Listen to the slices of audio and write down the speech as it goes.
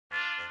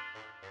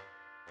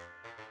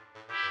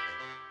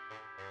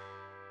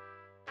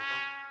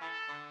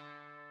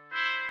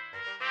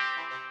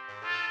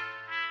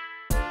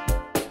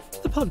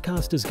to the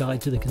Podcaster's Guide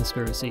to the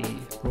Conspiracy,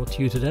 brought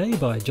to you today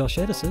by Josh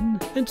Edison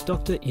and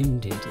Dr. M.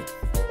 Dentith.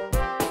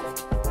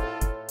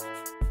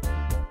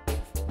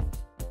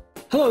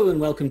 Hello and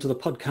welcome to the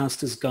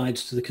Podcaster's Guide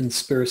to the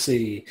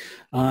Conspiracy.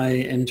 I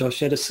am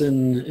Josh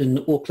Edison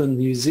in Auckland,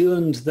 New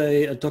Zealand.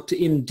 They are Dr.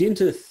 M.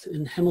 Dentith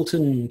in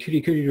Hamilton,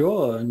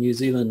 Kirikiriroa, New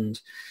Zealand.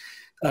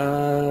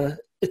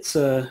 It's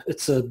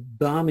a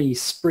balmy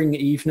spring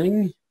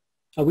evening.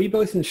 Are we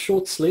both in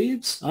short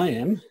sleeves? I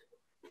am.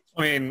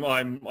 I mean,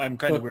 I'm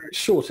kind of wearing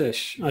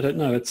shortish. I don't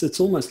know.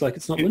 It's almost like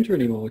it's not winter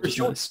anymore, which is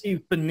short nice.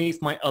 sleeve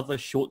beneath my other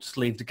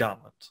short-sleeved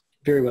garment.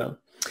 Very well.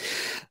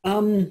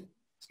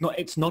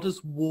 It's not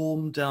as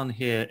warm down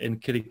here in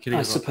Kirikiriroa.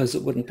 I suppose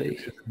it wouldn't be.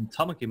 In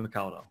Tamaki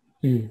Makaurau.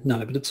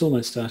 No, but it's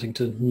almost starting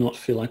to not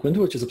feel like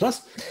winter, which is a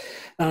plus.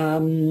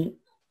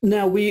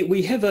 Now,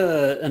 we have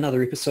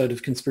another episode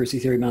of Conspiracy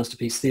Theory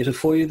Masterpiece Theatre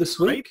for you this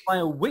week. Delayed by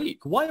a week?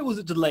 Why was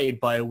it delayed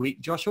by a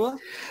week, Joshua?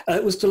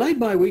 It was delayed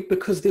by a week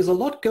because there's a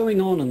lot going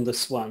on in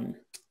this one.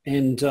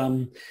 And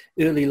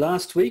early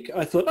last week,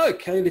 I thought,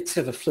 okay, let's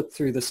have a flip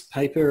through this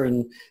paper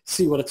and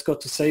see what it's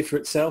got to say for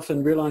itself,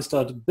 and realised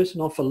I'd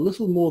bitten off a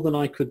little more than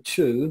I could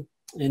chew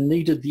and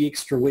needed the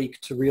extra week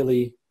to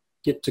really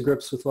get to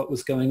grips with what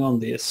was going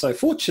on there. So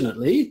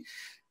fortunately,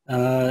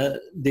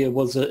 there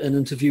was an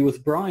interview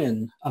with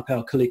Brian up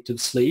our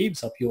collective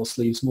sleeves, up your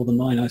sleeves more than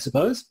mine, I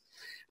suppose,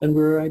 and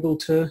we were able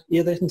to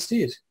air that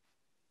instead.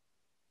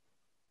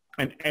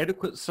 An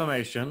adequate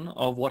summation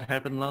of what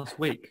happened last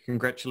week.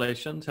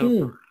 Congratulations.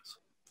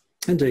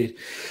 Indeed.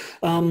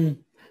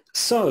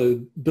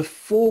 So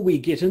before we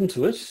get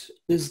into it,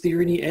 is there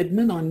any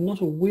admin? I'm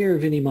not aware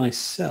of any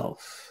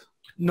myself.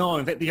 No,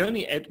 in fact, the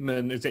only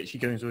admin is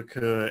actually going to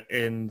occur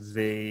in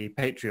the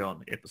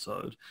Patreon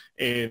episode,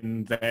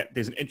 in that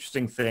there's an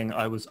interesting thing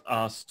I was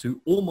asked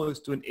to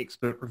almost do an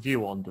expert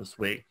review on this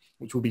week,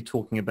 which we'll be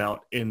talking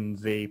about in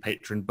the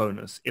Patreon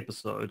bonus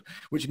episode,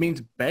 which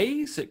means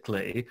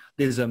basically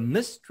there's a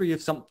mystery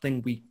of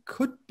something we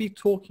could be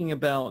talking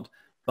about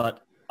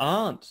but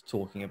aren't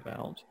talking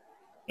about.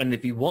 And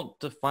if you want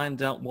to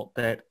find out what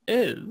that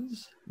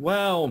is,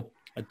 well,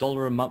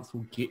 $1 a month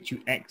will get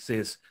you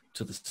access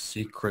to the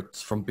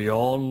secrets from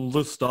beyond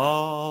the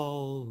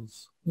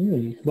stars.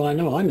 Well, I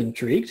know I'm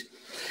intrigued.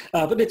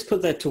 But let's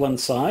put that to one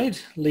side,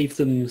 leave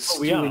them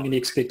stewing in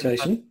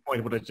expectation. That's the point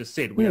of what I just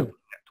said. We have to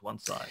put that to one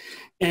side.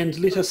 And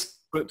let us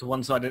put it to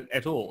one side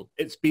at all.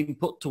 It's been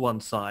put to one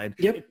side.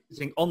 Yep. It's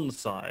sitting on the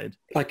side.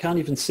 I can't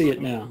even see it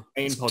now.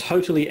 It's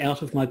totally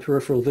out of my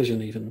peripheral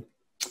vision even.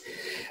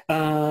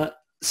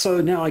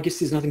 So now I guess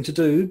there's nothing to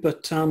do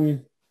but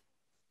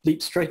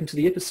leap straight into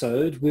the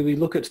episode where we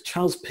look at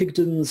Charles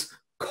Pigden's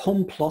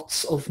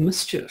Complots of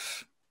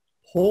Mischief.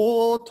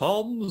 Poor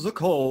Tom's a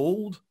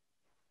cold.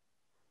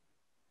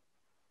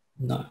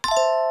 No.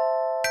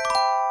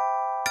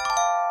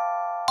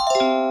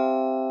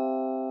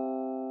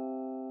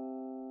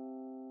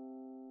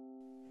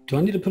 Do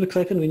I need to put a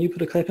clap in when you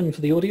put a clap in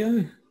for the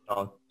audio?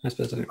 No. I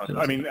suppose I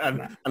I mean,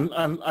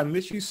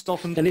 unless you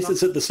stop and... Unless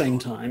it's at the same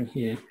time.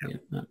 Yeah.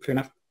 No, fair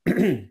enough.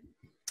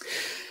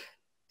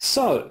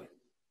 So,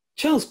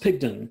 Charles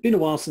Pigden, been a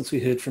while since we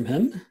heard from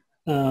him,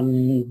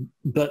 and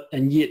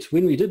yet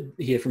when we did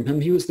hear from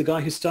him, he was the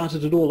guy who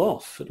started it all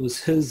off. It was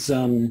his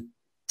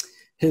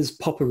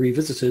Popper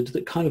Revisited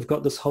that kind of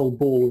got this whole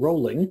ball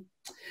rolling.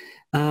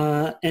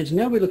 And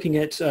now we're looking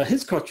at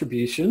his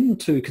contribution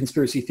to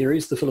Conspiracy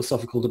Theories, the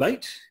Philosophical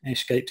Debate,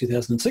 Ashgate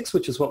 2006,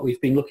 which is what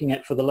we've been looking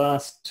at for the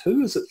last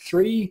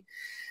three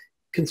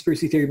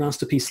Conspiracy Theory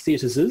Masterpiece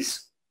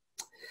Theatres.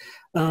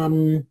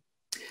 And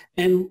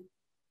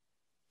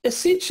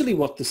essentially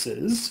what this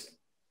is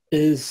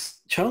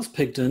Charles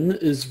Pigden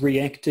is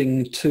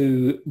reacting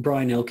to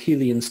Brian L.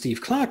 Keeley and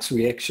Steve Clark's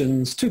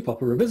reactions to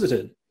Popper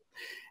Revisited.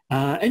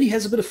 And he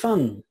has a bit of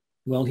fun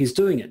while he's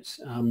doing it.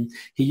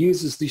 He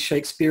uses the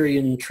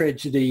Shakespearean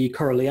tragedy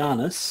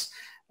Coriolanus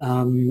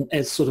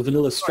as sort of an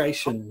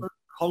illustration.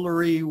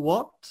 Colliery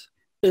what?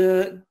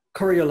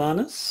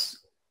 Coriolanus.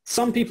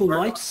 Some people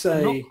might say...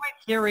 I'm not quite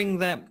hearing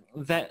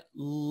that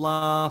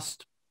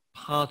last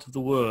part of the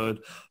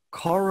word.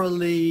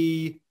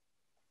 Corally...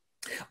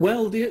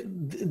 Well,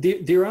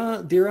 there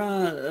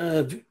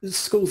are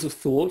schools of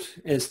thought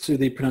as to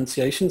the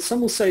pronunciation.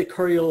 Some will say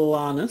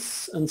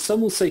Coriolanus and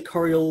some will say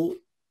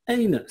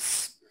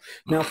Coriolanus.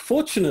 Now,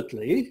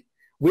 fortunately,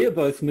 we're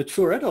both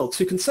mature adults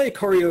who can say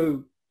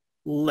Coriolanus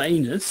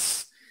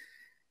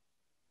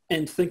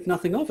and think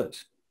nothing of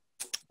it.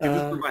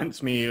 This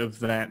reminds me of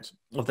that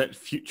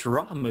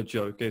Futurama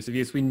joke. So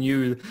yes, we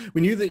knew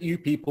that you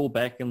people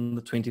back in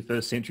the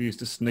 21st century used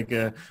to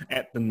snigger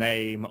at the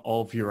name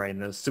of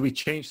Uranus, so we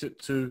changed it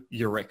to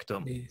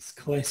Eurectum. Yes,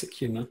 classic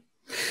humour.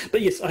 But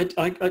yes,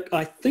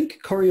 I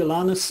think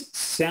Coriolanus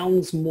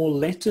sounds more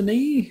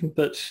Latin-y,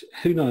 but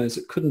who knows?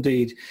 It could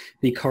indeed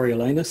be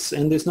Coriolanus,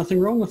 and there's nothing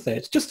wrong with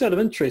that. Just out of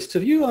interest,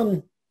 have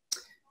you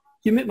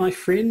met my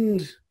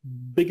friend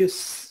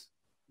Biggus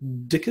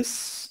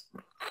Dickus?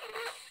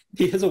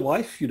 He has a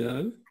wife, you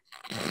know.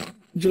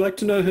 Would you like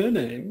to know her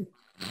name?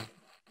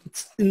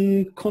 It's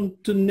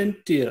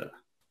Incontinentia.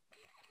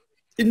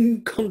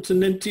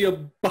 incontinentia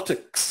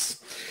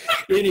buttocks.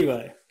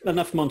 Anyway,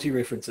 enough Monty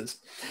references.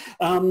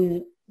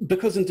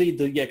 Because indeed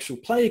the actual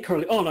play,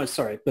 oh no,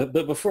 sorry, but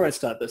before I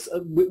start this,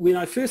 when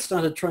I first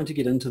started trying to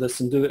get into this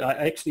and do it, I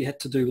actually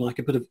had to do like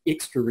a bit of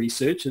extra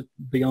research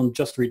beyond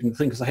just reading the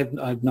thing, because I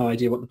have no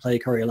idea what the play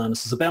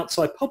Coriolanus is about.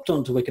 So I popped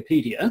onto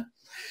Wikipedia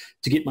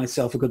to get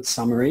myself a good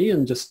summary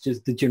and just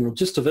the general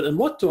gist of it. And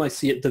what do I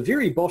see at the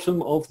very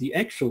bottom of the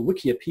actual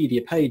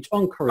Wikipedia page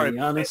on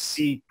Coriolanus?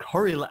 The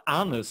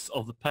Coriolanus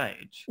of the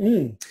page.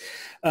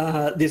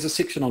 There's a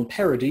section on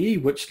parody,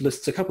 which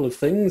lists a couple of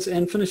things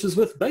and finishes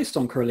with, based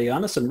on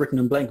Coriolanus and written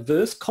in blank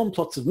verse,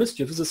 Complots of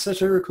Mischief is a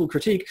satirical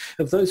critique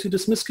of those who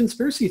dismiss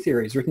conspiracy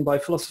theories, written by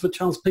philosopher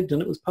Charles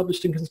Pigden. It was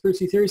published in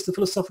Conspiracy Theories, the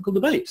Philosophical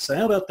Debate. So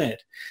how about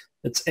that?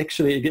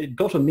 It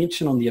got a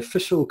mention on the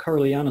official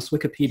Coriolanus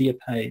Wikipedia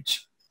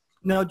page.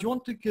 Now, do you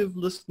want to give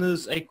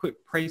listeners a quick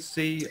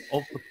précis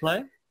of the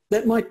play?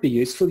 That might be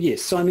useful,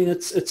 yes. So, I mean,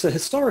 it's a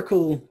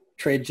historical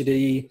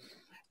tragedy.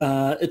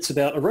 It's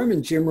about a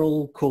Roman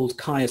general called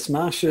Caius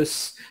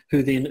Marcius,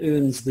 who then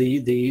earns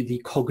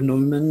the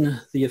cognomen,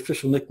 the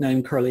official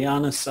nickname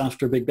Coriolanus,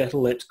 after a big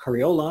battle at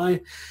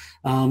Corioli,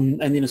 and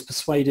then is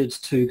persuaded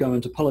to go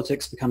into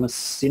politics, become a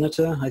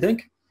senator, I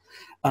think.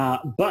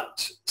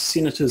 But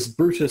senators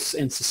Brutus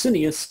and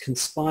Sicinius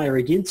conspire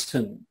against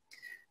him.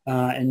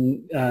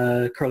 And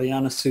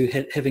Coriolanus, who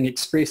having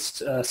expressed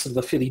sort of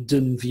a fairly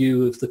dim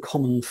view of the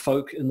common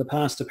folk in the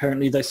past,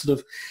 apparently they sort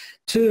of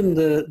turn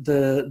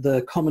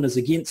the commoners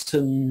against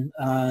him,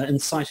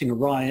 inciting a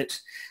riot,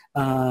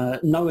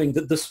 knowing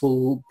that this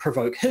will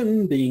provoke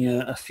him, being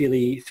a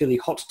fairly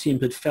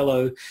hot-tempered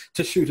fellow,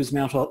 to shoot his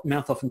mouth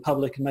off in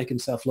public and make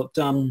himself look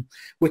dumb,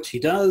 which he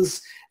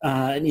does,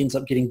 and ends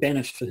up getting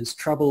banished for his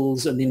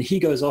troubles. And then he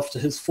goes off to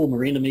his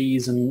former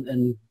enemies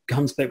and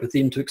comes back with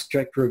them to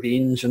extract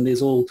revenge. And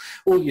there's all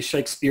your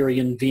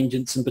Shakespearean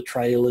vengeance and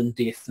betrayal and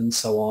death and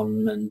so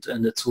on.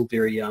 And it's all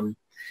very,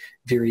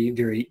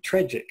 very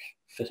tragic,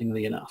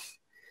 fittingly enough.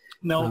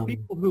 Now,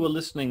 people who are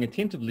listening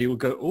attentively will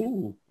go,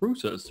 "Oh,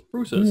 Brutus.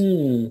 Where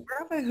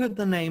have I heard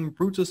the name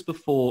Brutus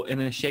before in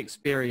a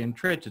Shakespearean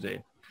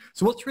tragedy?"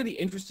 So what's really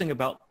interesting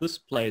about this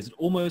play is it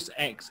almost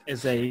acts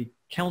as a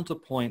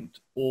counterpoint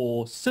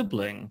or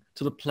sibling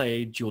to the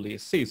play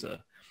Julius Caesar,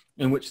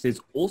 in which there's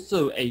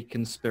also a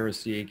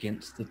conspiracy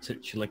against the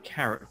titular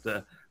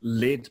character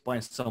led by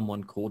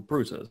someone called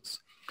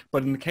Brutus.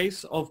 But in the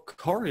case of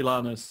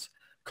Coriolanus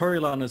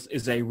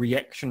is a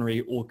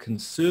reactionary or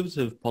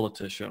conservative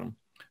politician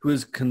who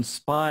is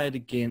conspired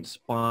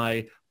against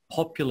by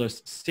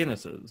populist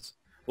senators,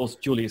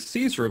 whilst Julius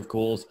Caesar, of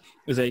course,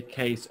 is a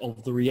case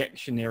of the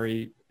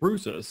reactionary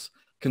Brutus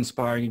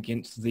conspiring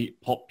against the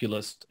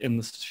populist in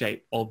the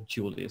shape of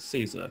Julius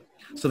Caesar.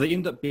 So they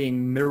end up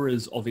being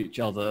mirrors of each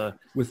other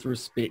with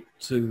respect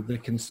to the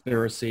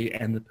conspiracy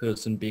and the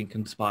person being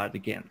conspired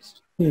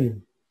against.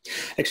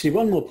 Actually,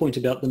 one more point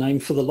about the name.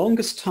 For the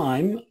longest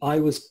time, I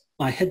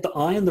had the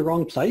I in the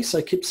wrong place.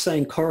 I kept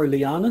saying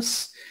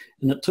Coriolanus,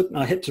 and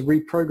I had to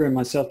reprogram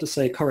myself to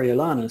say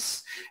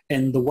Coriolanus.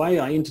 And the way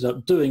I ended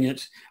up doing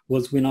it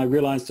was when I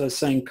realized I was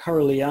saying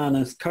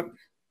Coriolanus,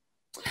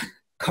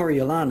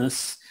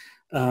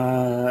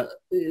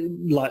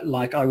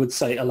 like I would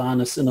say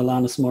Alanis in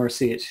Alanis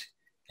Morissette.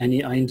 And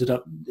I ended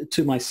up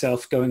to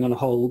myself going on a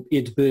whole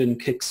Ed Byrne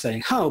kick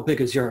saying, "How big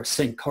is your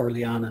St.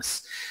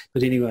 Coriolanus?"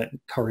 But anyway,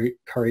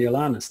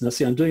 Coriolanus. Now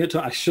see, I'm doing it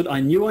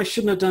I knew I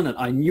shouldn't have done it.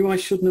 I knew I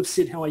shouldn't have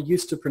said how I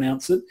used to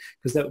pronounce it,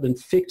 because that would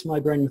infect my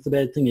brain with the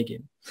bad thing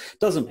again.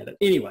 Doesn't matter.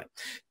 Anyway,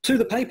 to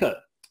the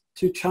paper,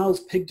 to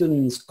Charles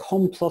Pigden's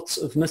Complots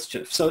of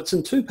Mischief. So it's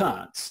in two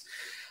parts.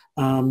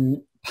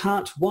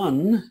 Part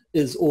one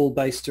is all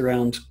based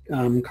around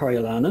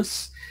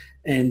Coriolanus,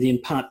 and then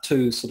part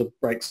two sort of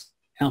breaks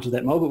out of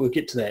that mold, but we'll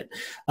get to that.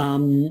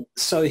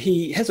 So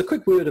he has a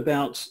quick word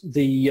about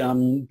the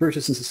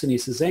Brutus and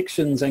Sicinius'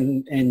 actions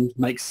and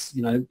makes,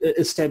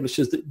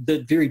 establishes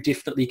that very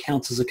definitely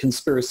counts as a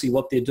conspiracy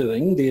what they're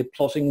doing. They're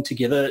plotting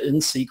together in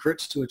secret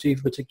to achieve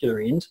a particular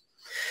end.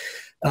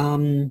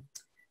 And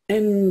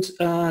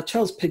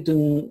Charles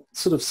Pigden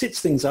sort of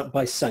sets things up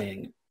by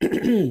saying,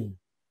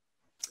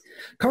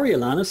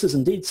 Coriolanus is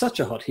indeed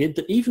such a hothead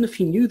that even if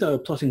he knew they were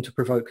plotting to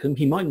provoke him,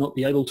 he might not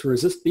be able to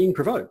resist being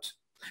provoked.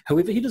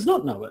 However, he does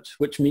not know it,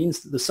 which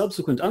means that the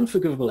subsequent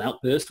unforgivable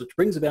outburst which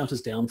brings about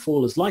his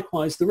downfall is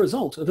likewise the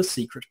result of a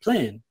secret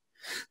plan.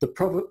 The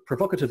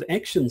provocative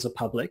actions are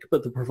public,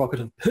 but the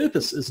provocative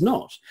purpose is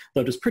not,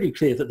 though it is pretty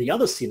clear that the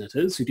other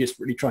senators, who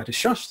desperately try to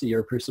shush the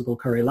irrepressible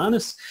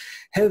Coriolanus,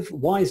 have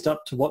wised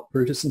up to what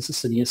Brutus and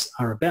Sicinius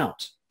are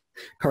about.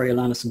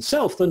 Coriolanus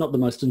himself, though not the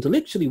most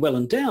intellectually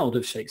well-endowed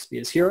of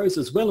Shakespeare's heroes,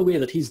 is well aware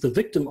that he's the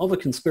victim of a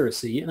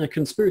conspiracy, and a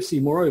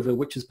conspiracy, moreover,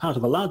 which is part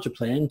of a larger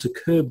plan to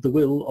curb the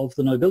will of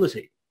the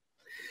nobility.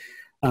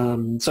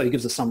 So he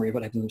gives a summary of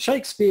what happened in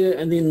Shakespeare,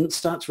 and then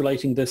starts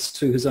relating this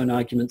to his own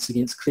arguments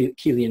against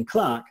Keeley and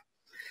Clark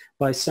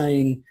by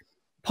saying,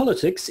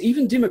 Politics,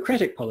 even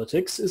democratic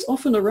politics, is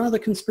often a rather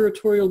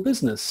conspiratorial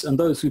business, and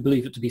those who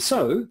believe it to be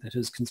so, that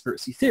is,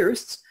 conspiracy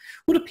theorists,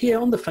 would appear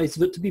on the face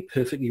of it to be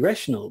perfectly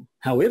rational.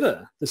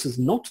 However, this is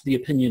not the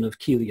opinion of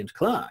Keeley and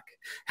Clark.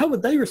 How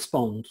would they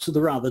respond to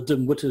the rather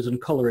dim-witted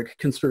and choleric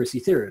conspiracy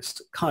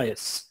theorist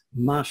Caius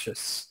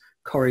Marcius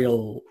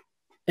Coriolanus?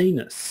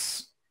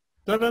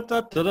 Da, da,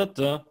 da, da, da,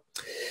 da.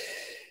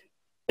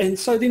 And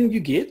so then you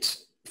get,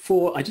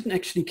 for, I didn't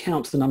actually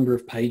count the number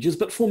of pages,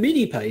 but for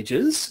many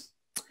pages,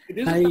 it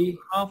is about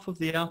half of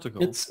the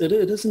article. It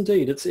is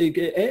indeed. It's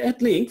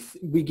at length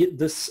we get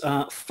this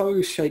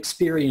faux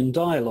Shakespearean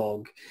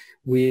dialogue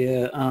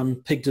where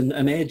Pigden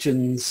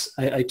imagines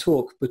a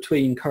talk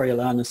between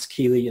Coriolanus,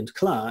 Keeley and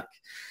Clark,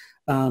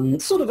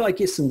 sort of, I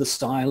guess, in the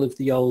style of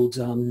the old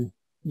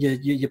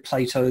your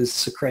Plato's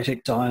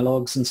Socratic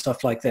dialogues and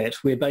stuff like that,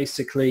 where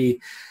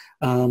basically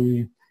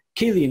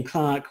Keeley and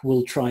Clark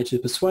will try to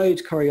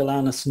persuade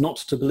Coriolanus not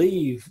to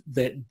believe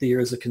that there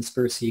is a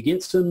conspiracy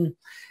against him,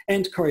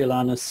 and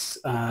Coriolanus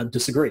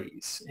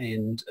disagrees.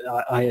 And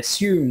I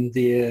assume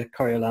there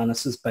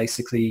Coriolanus is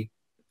basically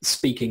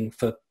speaking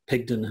for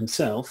Pigden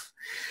himself.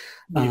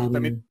 Yes, I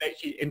mean, it's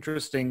actually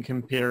interesting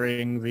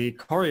comparing the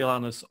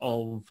Coriolanus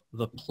of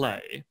the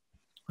play,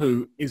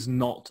 who is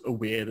not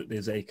aware that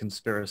there's a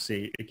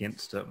conspiracy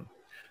against him,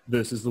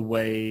 versus the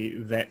way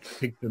that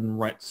Pigden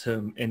writes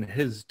him in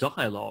his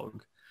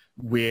dialogue,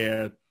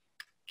 where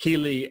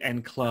Keeley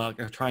and Clark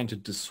are trying to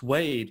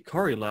dissuade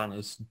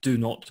Coriolanus, do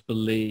not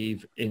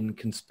believe in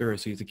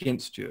conspiracies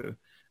against you.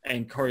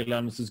 And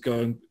Coriolanus is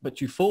going,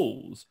 but you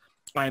fools,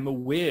 I am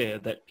aware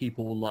that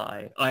people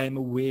lie. I am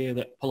aware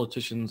that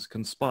politicians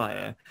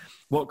conspire.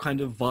 What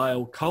kind of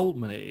vile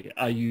calumny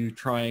are you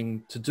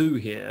trying to do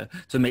here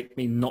to make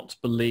me not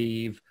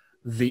believe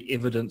the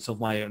evidence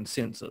of my own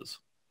senses?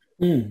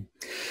 And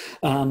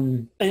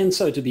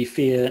so, to be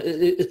fair,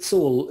 it's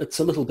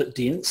a little bit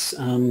dense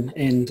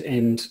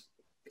and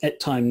at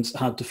times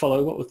hard to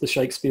follow, what with the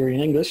Shakespearean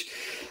English.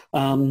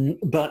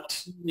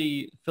 But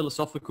the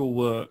philosophical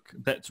work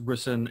that's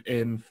written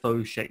in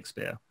faux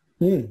Shakespeare.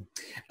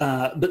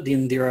 But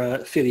then there are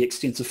fairly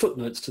extensive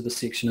footnotes to this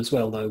section as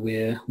well, though,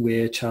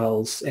 where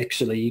Charles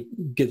actually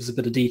gives a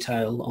bit of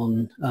detail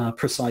on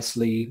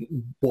precisely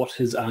what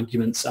his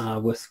arguments are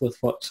with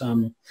what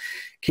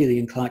Keeley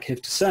and Clark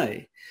have to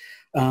say.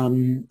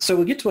 So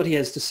we'll get to what he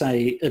has to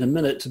say in a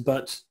minute,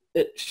 but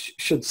it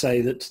should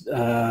say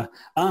that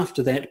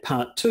after that,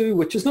 part 2,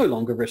 which is no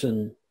longer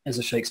written as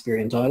a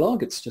Shakespearean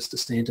dialogue, it's just a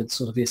standard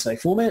sort of essay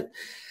format,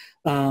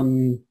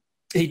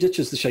 he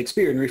ditches the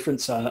Shakespearean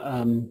reference,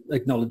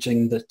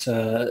 acknowledging that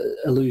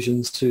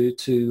allusions to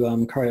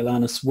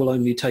Coriolanus will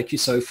only take you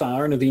so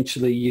far, and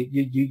eventually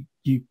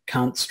you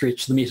can't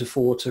stretch the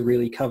metaphor to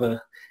really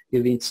cover the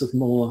events of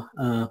more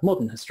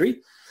modern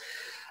history.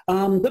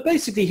 But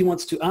basically he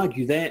wants to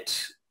argue that,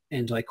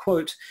 and I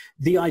quote,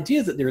 "The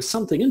idea that there is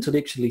something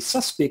intellectually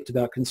suspect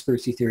about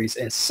conspiracy theories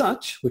as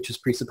such, which is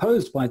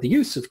presupposed by the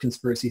use of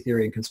conspiracy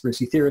theory and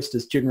conspiracy theorist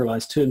as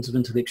generalized terms of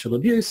intellectual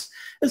abuse,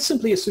 is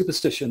simply a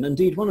superstition,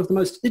 indeed one of the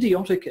most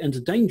idiotic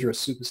and dangerous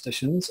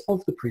superstitions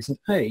of the present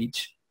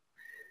age."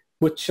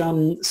 Which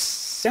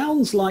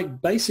sounds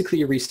like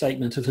basically a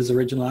restatement of his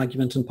original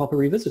argument in Popper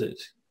Revisited.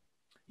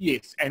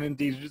 Yes, and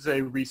indeed it is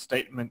a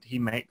restatement he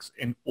makes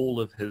in all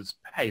of his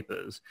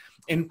papers,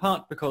 in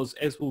part because,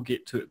 as we'll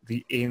get to at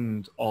the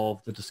end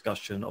of the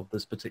discussion of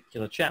this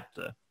particular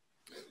chapter,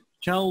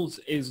 Charles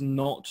is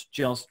not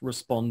just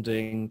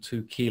responding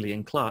to Keeley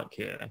and Clark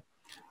here.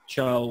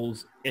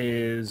 Charles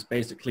is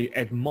basically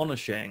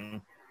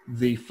admonishing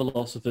the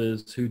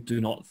philosophers who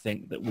do not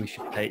think that we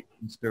should take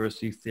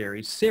conspiracy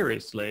theories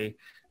seriously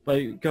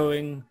by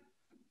going,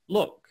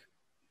 look,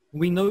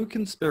 we know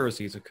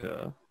conspiracies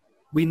occur.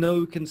 We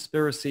know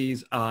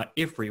conspiracies are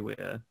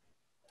everywhere.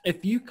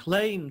 If you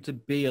claim to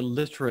be a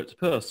literate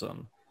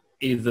person,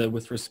 either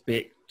with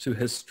respect to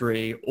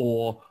history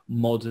or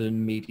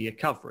modern media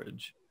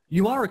coverage,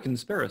 you are a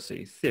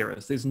conspiracy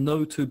theorist. There's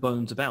no two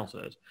bones about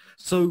it.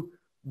 So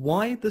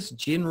why this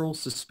general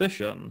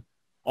suspicion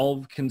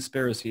of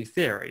conspiracy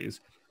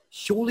theories?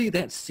 Surely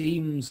that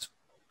seems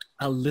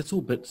a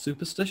little bit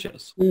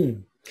superstitious.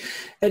 And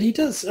he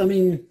does, I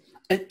mean,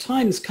 at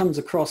times comes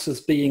across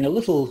as being a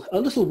little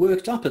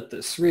worked up at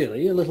this,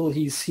 really. A little,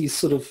 he's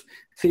sort of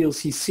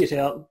feels he's set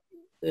out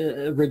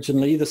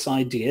originally this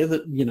idea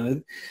that, you know,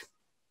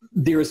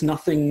 there is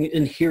nothing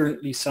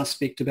inherently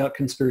suspect about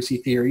conspiracy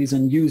theories,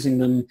 and using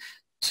them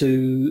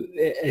to,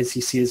 as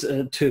he says,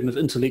 a term of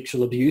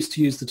intellectual abuse,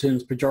 to use the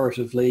terms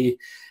pejoratively,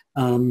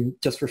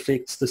 just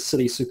reflects the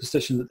silly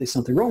superstition that there's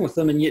something wrong with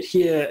them. And yet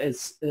here,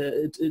 as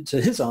to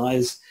his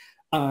eyes,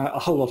 a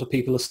whole lot of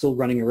people are still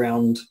running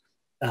around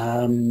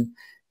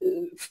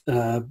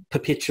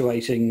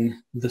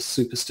perpetuating this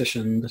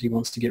superstition that he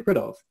wants to get rid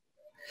of.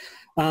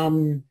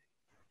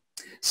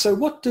 So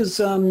what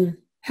does,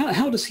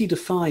 how does he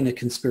define a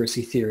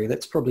conspiracy theory?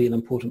 That's probably an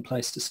important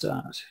place to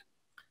start.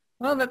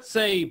 Well, that's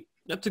a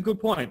good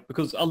point,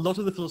 because a lot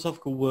of the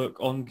philosophical work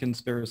on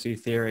conspiracy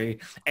theory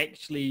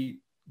actually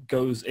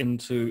goes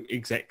into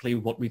exactly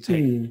what we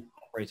take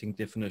operating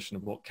definition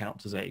of what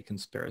counts as a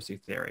conspiracy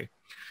theory.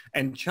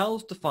 And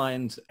Charles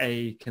defines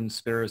a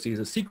conspiracy as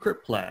a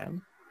secret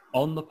plan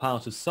on the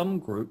part of some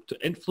group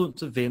to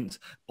influence events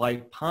by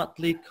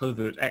partly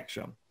covert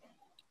action.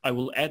 I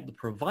will add the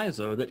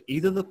proviso that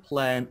either the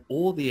plan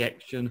or the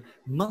action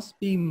must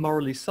be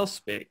morally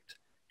suspect,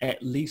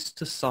 at least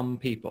to some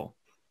people.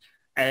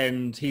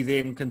 And he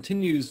then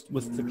continues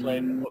with the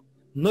claim,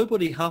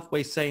 nobody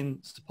halfway sane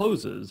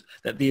supposes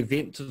that the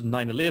events of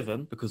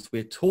 9/11, because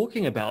we're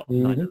talking about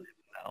 9/11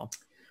 now,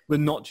 were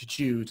not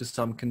due to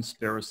some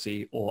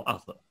conspiracy or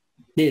other.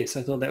 Yes,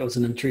 I thought that was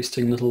an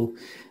interesting little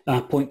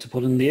point to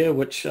put in there,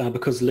 which,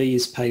 because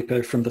Lee's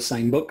paper from the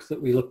same book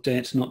that we looked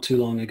at not too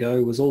long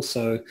ago was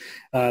also,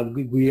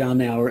 we are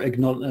now,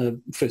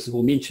 first of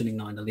all, mentioning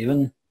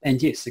 9/11,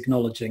 and yes,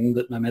 acknowledging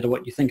that no matter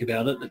what you think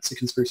about it, it's a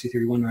conspiracy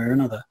theory one way or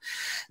another.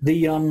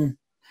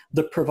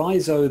 The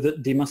proviso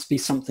that there must be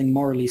something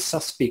morally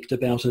suspect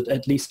about it,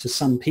 at least to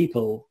some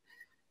people,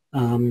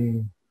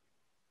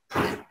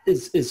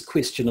 is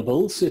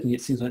questionable. Certainly,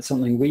 it seems like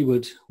something we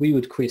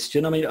would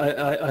question. I mean,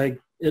 I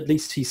at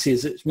least he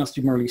says it must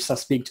be morally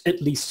suspect,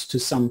 at least to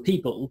some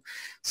people.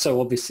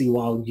 So obviously,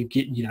 while you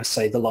get,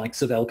 say the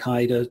likes of Al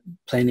Qaeda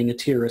planning a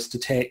terrorist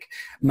attack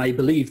may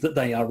believe that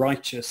they are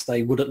righteous,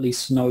 they would at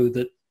least know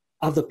that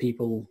other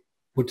people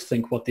would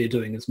think what they're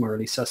doing is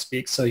morally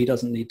suspect. So he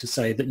doesn't need to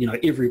say that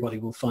everybody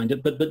will find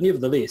it, but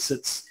nevertheless,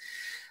 it's.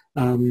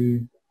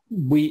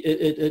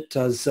 It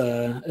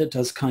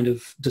does kind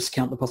of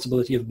discount the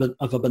possibility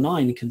of a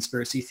benign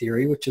conspiracy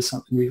theory, which is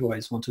something we've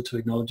always wanted to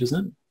acknowledge,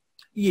 isn't it?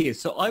 Yeah,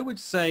 so I would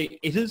say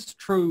it is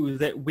true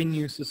that when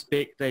you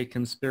suspect a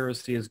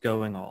conspiracy is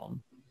going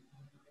on,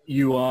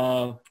 you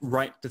are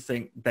right to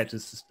think that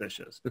is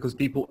suspicious, because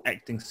people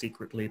acting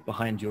secretly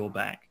behind your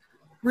back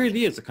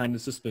really is a kind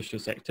of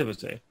suspicious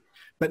activity.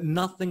 But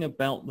nothing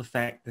about the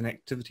fact that an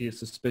activity is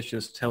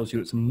suspicious tells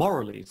you it's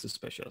morally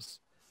suspicious.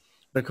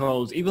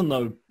 Because even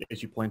though,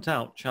 as you point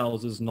out,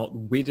 Charles is not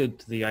wedded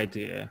to the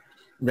idea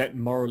that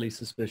morally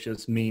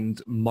suspicious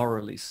means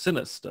morally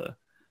sinister,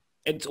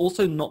 it's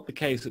also not the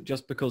case that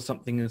just because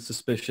something is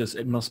suspicious,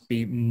 it must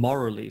be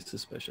morally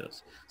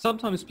suspicious.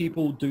 Sometimes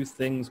people do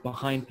things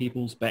behind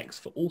people's backs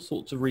for all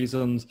sorts of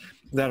reasons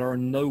that are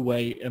in no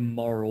way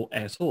immoral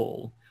at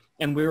all.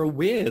 And we're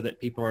aware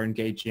that people are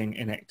engaging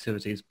in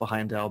activities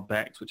behind our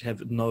backs which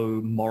have no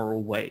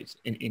moral weight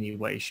in any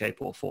way, shape,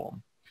 or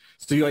form.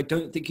 So I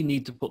don't think you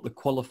need to put the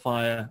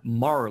qualifier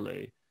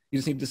morally. You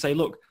just need to say,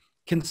 look,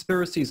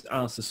 conspiracies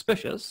are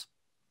suspicious.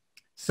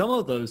 Some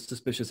of those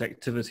suspicious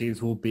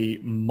activities will be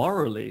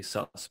morally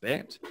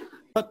suspect,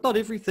 but not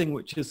everything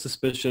which is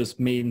suspicious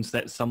means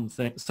that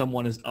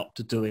someone is up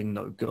to doing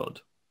no good.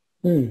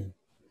 And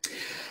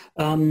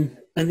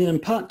then in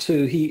part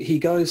two, he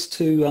goes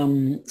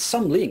to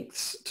some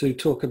lengths to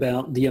talk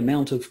about the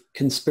amount of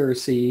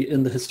conspiracy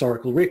in the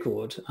historical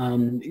record.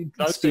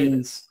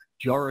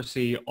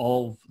 Majority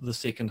of the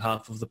second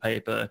half of the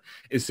paper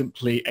is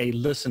simply a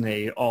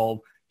litany of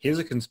here's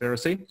a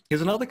conspiracy,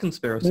 here's another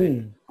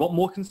conspiracy. Want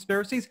more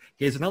conspiracies?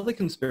 Here's another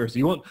conspiracy.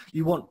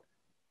 You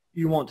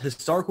want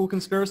historical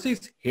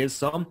conspiracies? Here's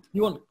some.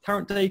 You want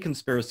current day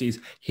conspiracies?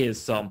 Here's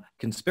some.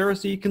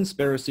 Conspiracy,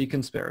 conspiracy,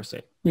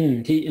 conspiracy.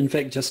 He in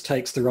fact just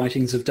takes the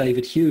writings of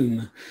David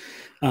Hume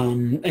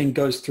and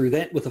goes through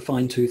that with a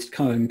fine-toothed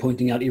comb,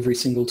 pointing out every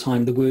single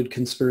time the word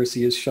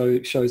conspiracy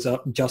shows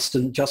up just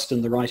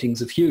in the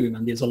writings of Hume,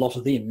 and there's a lot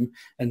of them,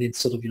 and then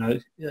sort of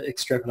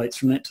extrapolates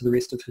from that to the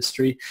rest of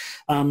history,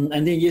 and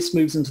then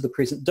moves into the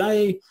present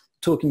day,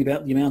 talking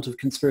about the amount of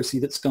conspiracy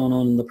that's gone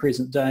on in the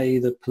present day,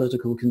 the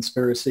political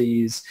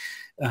conspiracies,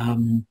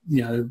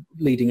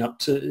 leading up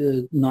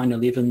to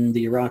 9/11,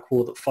 the Iraq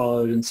War that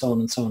followed, and so on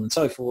and so on and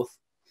so forth.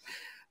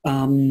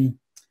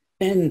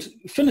 And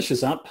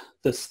finishes up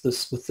with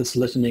this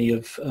litany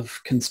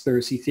of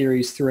conspiracy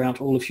theories throughout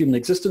all of human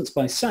existence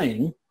by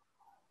saying,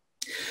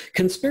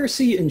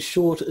 conspiracy, in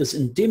short, is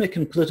endemic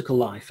in political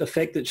life, a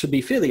fact that should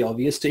be fairly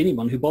obvious to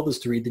anyone who bothers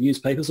to read the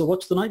newspapers or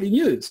watch the nightly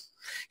news.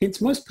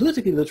 Hence, most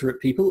politically literate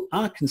people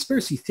are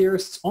conspiracy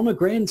theorists on a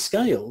grand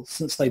scale,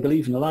 since they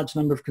believe in a large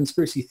number of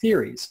conspiracy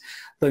theories,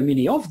 though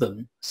many of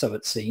them, so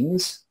it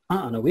seems,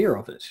 are unaware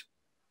of it.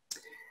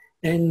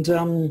 And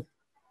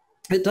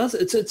it does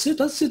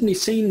certainly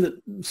seem that,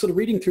 sort of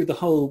reading through the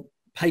whole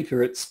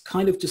paper, it's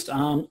kind of just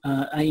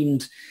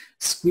aimed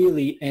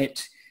squarely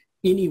at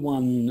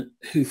anyone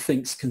who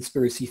thinks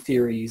conspiracy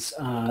theories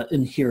are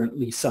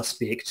inherently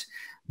suspect.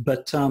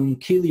 But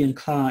Keeley and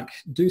Clark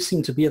do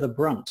seem to bear the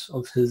brunt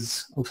of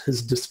his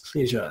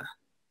displeasure.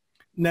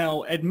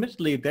 Now,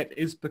 admittedly, that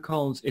is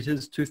because it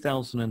is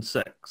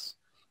 2006,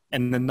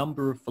 and the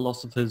number of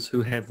philosophers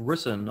who have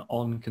written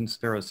on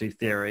conspiracy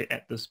theory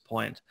at this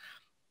point,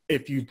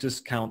 if you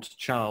discount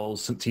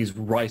Charles, since he's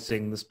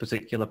writing this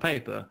particular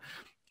paper,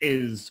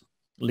 is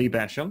Lee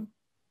Basham,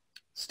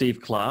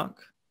 Steve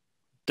Clark,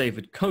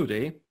 David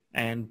Cody,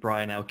 and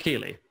Brian L.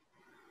 Keeley.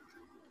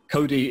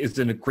 Cody is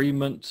in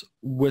agreement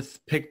with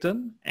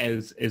Pigden,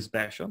 as is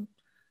Basham.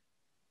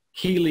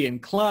 Keeley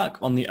and Clark,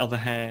 on the other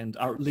hand,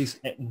 are at least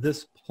at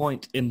this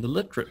point in the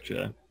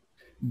literature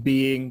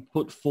being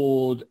put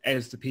forward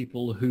as the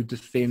people who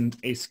defend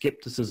a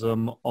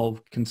skepticism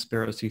of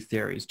conspiracy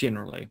theories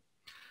generally.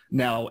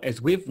 Now,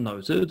 as we've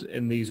noted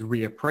in these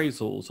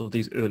reappraisals of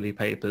these early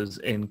papers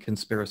in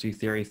conspiracy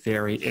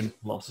theory in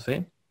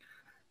philosophy,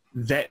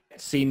 that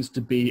seems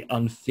to be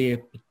unfair,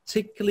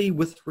 particularly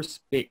with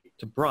respect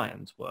to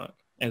Brian's work,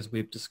 as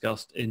we've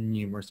discussed in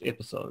numerous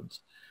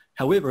episodes.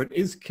 However, it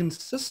is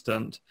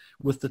consistent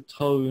with the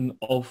tone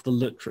of the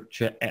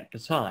literature at the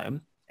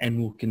time, and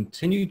will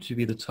continue to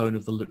be the tone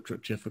of the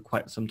literature for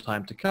quite some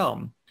time to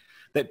come,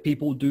 that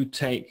people do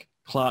take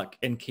Clarke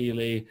and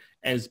Keeley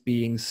as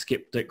being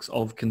skeptics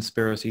of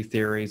conspiracy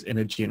theories in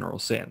a general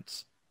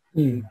sense.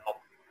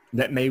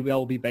 That may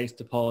well be based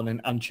upon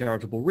an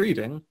uncharitable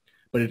reading,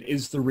 but it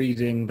is the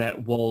reading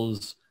that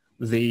was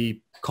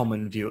the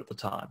common view at the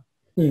time.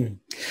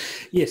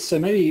 Yes, so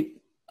maybe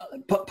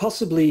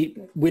possibly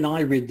when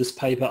I read this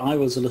paper, I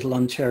was a little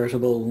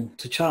uncharitable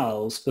to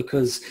Charles,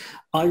 because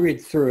I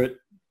read through it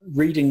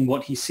reading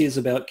what he says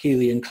about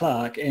Keeley and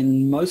Clarke,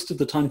 and most of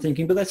the time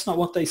thinking, but that's not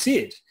what they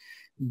said.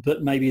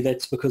 But maybe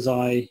that's because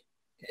I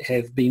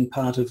have been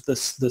part of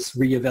this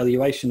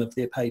re-evaluation of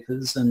their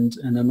papers, and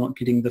I'm not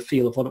getting the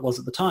feel of what it was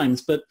at the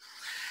times. But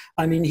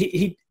I mean,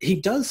 he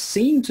does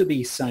seem to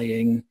be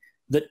saying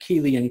that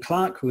Keeley and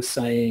Clarke were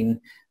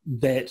saying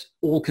that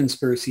all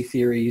conspiracy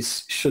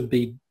theories should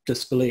be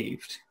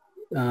disbelieved.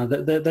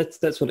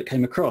 That's what it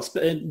came across.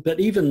 But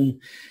even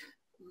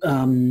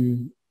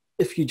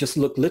if you just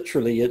look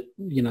literally at,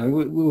 you know,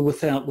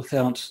 without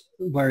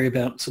worry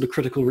about sort of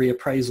critical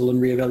reappraisal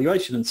and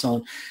reevaluation and so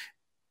on,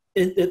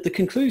 at the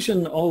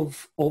conclusion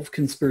of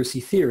conspiracy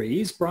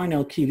theories, Brian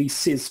L. Keeley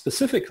says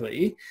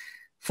specifically,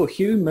 for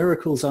Hume,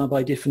 miracles are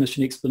by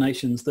definition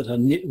explanations that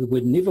were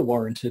never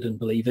warranted in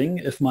believing.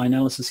 If my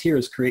analysis here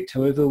is correct,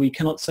 however, we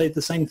cannot say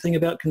the same thing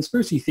about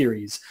conspiracy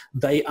theories.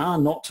 They are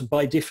not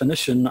by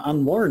definition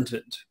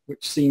unwarranted,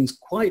 which seems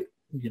quite,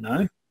 you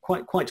know,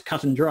 quite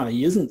cut and dry.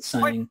 He isn't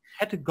saying...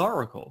 Quite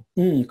categorical.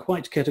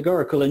 Quite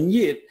categorical. And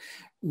yet,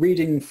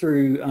 reading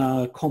through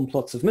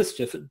Complots of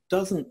Mischief, it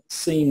doesn't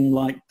seem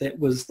like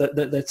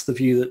that's the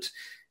view that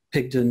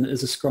Pigden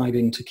is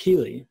ascribing to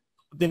Keeley.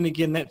 Then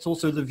again, that's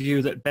also the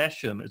view that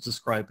Basham is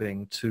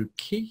ascribing to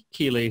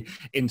Keeley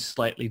in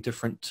slightly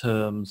different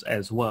terms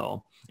as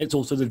well. It's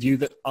also the view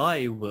that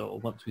I will,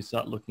 once we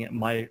start looking at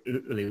my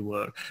early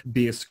work,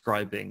 be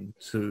ascribing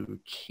to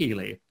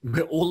Keeley.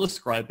 We're all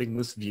ascribing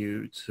this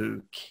view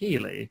to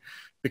Keeley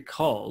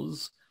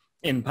because,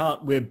 in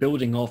part, we're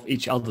building off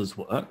each other's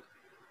work,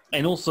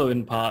 and also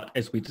in part,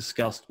 as we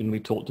discussed when we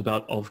talked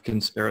about of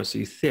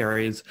conspiracy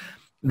theories,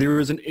 there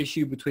is an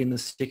issue between the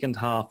second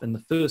half and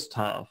the first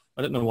half.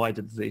 I don't know why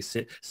did they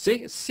say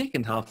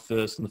second half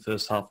first and the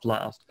first half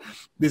last.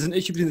 There's an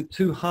issue between the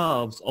two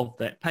halves of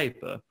that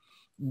paper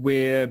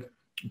where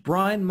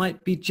Brian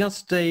might be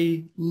just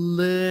a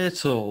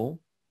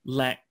little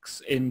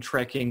lax in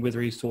tracking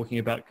whether he's talking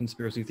about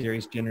conspiracy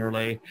theories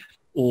generally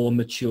or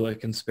mature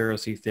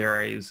conspiracy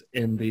theories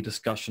in the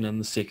discussion in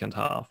the second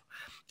half.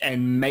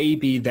 And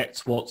maybe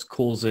that's what's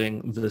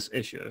causing this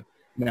issue.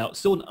 Now, it's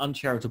still an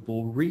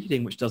uncharitable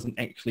reading which doesn't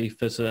actually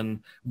fit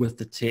in with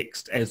the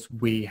text as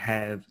we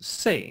have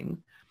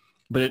seen,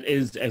 but it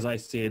is, as I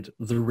said,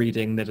 the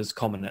reading that is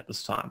common at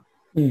this time.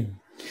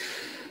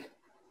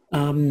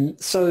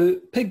 So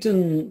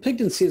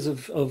Pigden says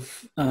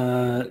of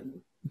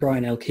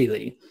Brian L.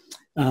 Keeley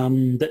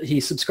that he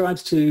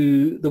subscribes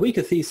to the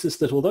weaker thesis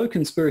that although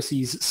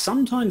conspiracies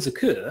sometimes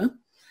occur,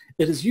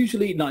 it is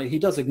usually, no, he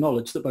does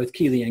acknowledge that both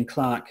Keeley and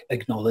Clarke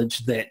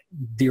acknowledge that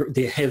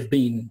there have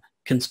been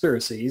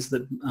conspiracies,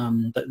 that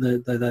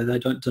they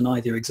don't deny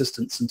their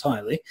existence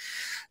entirely,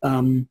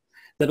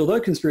 that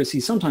although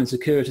conspiracies sometimes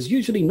occur, it is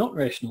usually not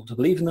rational to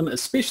believe in them,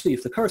 especially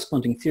if the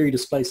corresponding theory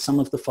displays some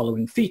of the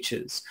following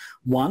features.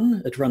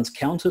 1, it runs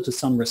counter to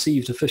some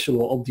received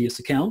official or obvious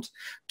account.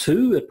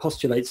 2, it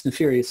postulates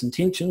nefarious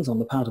intentions on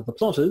the part of the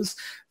plotters.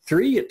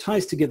 3, it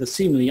ties together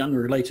seemingly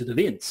unrelated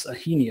events, a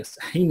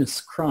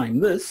heinous crime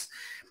this.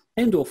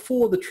 And or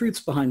 4, the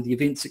truths behind the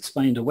events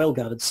explained are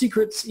well-guarded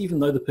secrets, even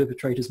though the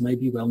perpetrators may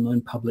be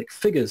well-known public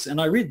figures. And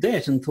I read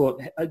that and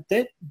thought,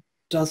 that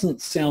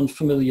doesn't sound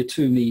familiar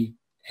to me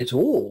at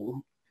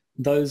all.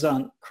 Those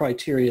aren't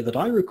criteria that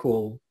I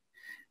recall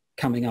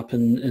coming up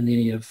in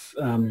any of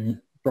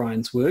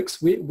Brian's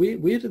works. Where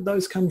did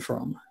those come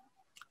from?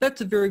 That's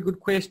a very good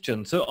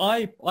question. So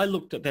I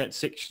looked at that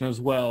section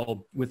as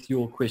well with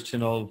your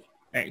question of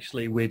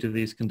actually where do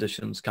these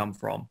conditions come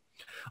from.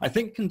 I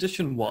think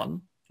condition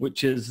 1,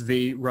 which is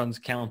the runs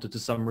counter to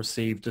some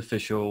received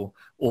official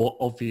or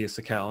obvious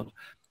account,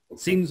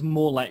 seems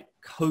more like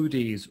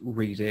Cody's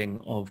reading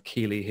of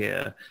Keeley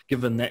here,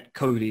 given that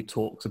Cody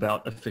talks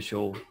about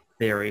official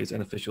theories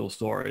and official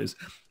stories,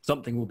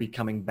 something we'll be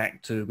coming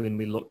back to when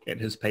we look at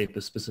his paper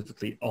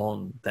specifically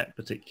on that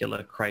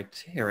particular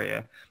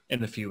criteria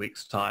in a few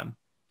weeks' time.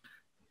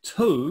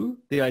 2,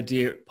 the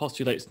idea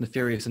postulates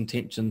nefarious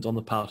intentions on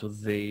the part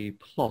of the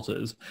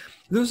plotters.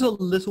 There's a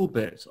little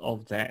bit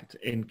of that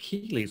in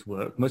Keeley's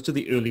work. Most of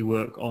the early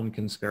work on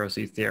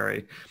conspiracy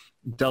theory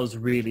does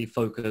really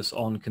focus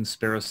on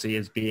conspiracy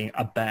as being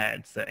a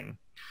bad thing.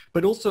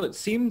 But also it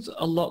seems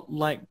a lot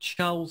like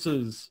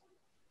Charles's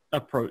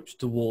approach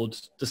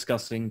towards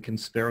discussing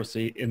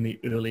conspiracy in the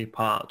early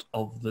part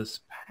of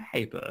this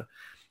paper.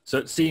 So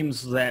it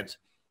seems that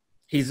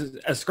he's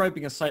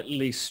ascribing a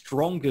slightly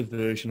stronger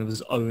version of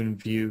his own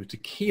view to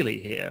Keeley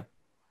here.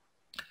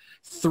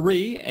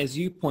 3, as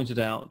you pointed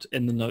out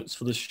in the notes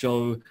for the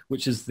show,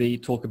 which is the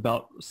talk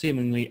about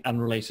seemingly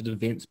unrelated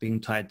events being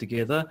tied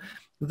together,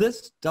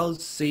 this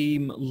does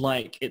seem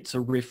like it's a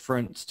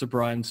reference to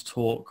Brian's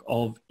talk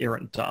of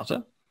errant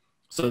data.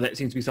 So that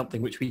seems to be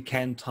something which we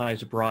can tie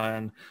to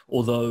Brian,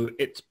 although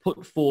it's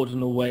put forward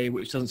in a way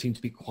which doesn't seem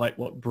to be quite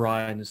what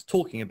Brian is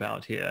talking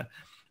about here.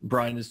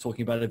 Brian is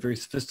talking about a very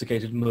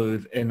sophisticated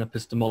move in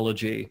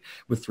epistemology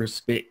with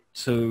respect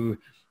to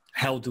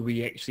how do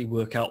we actually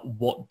work out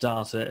what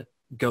data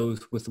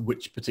goes with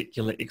which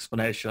particular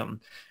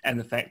explanation, and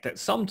the fact that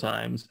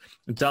sometimes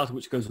the data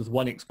which goes with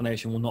one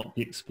explanation will not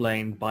be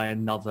explained by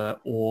another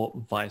or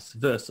vice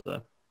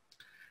versa.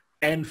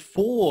 And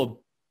 4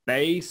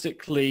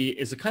 basically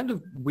is a kind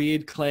of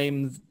weird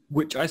claim,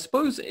 which I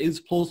suppose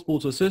is plausible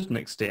to a certain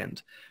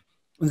extent,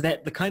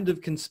 that the kind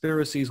of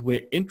conspiracies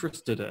we're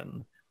interested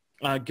in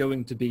are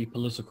going to be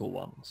political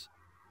ones.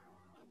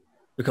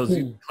 Because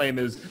the claim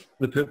is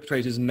the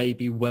perpetrators may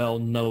be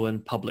well-known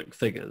public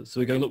figures.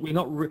 So we go, look, we're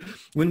not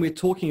when we're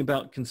talking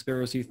about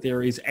conspiracy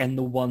theories and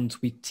the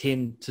ones we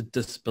tend to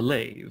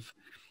disbelieve,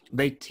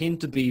 they tend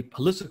to be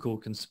political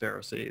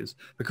conspiracies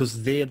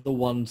because they're the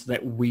ones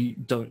that we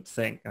don't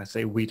think, I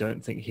say we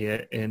don't think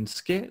here in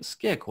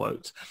scare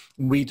quotes,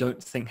 we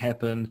don't think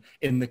happen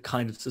in the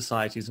kind of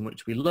societies in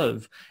which we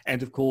live.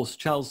 And of course,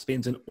 Charles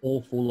spends an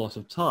awful lot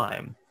of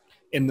time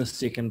in the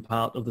second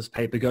part of this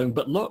paper going,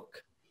 but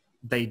look,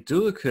 they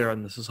do occur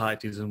in the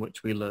societies in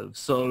which we live.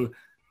 So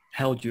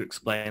how do you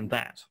explain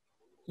that?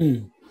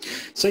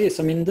 So yes,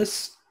 I mean,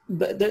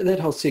 that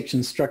whole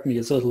section struck me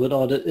as a little bit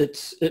odd.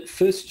 It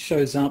first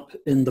shows up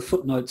in the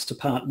footnotes to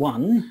part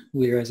 1,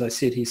 where, as I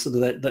said, he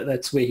sort of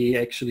that's where he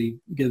actually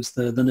gives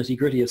the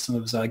nitty-gritty of some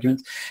of his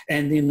arguments.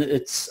 And then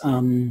it's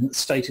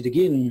stated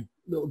again,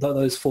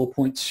 those 4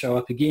 points show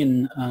up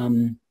again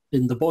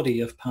in the body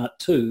of part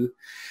 2.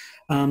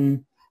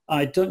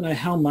 I don't know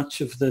how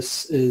much of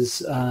this is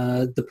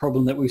the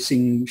problem that we've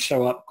seen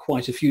show up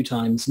quite a few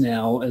times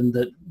now, and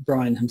that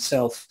Brian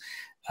himself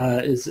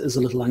is a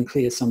little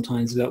unclear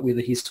sometimes about whether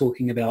he's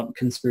talking about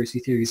conspiracy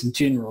theories in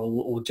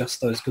general or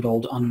just those good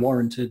old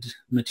unwarranted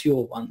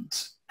mature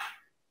ones.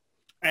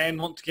 And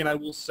once again, I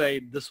will say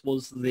this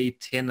was the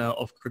tenor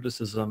of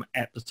criticism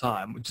at the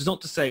time, which is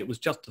not to say it was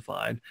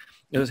justified.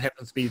 It just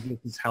happens to be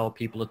this is how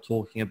people are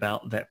talking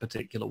about that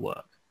particular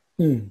work.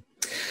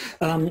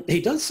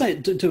 He does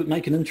say to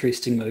make an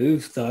interesting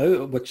move,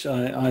 though, which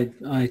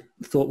I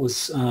thought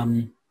was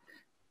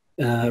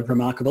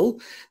remarkable,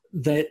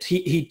 that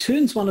he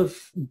turns one of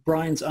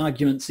Brian's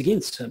arguments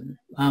against him.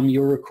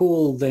 You'll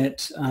recall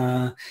that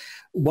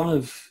one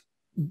of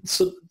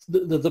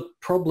the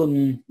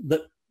problem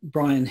that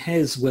Brian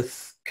has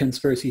with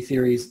conspiracy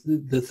theories,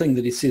 the thing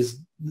that he says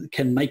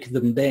can make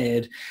them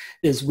bad,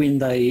 is when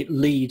they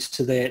lead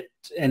to that,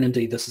 and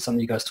indeed this is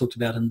something you guys talked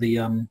about in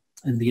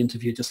the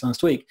interview just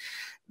last week,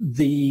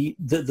 the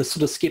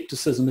sort of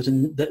skepticism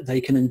that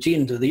they can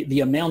engender, the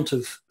amount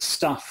of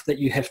stuff that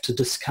you have to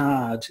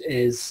discard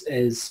as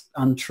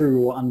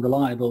untrue or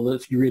unreliable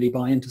if you really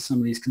buy into some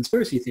of these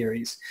conspiracy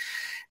theories.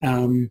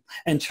 And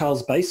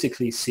Charles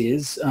basically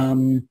says,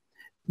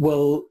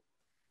 well,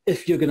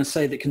 if you're going to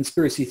say that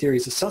conspiracy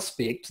theories are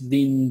suspect,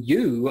 then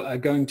you are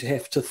going to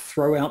have to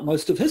throw out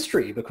most of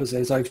history because,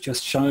 as I've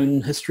just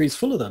shown, history is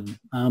full of them.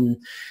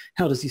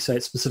 How does he say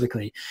it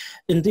specifically?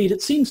 Indeed,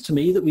 it seems to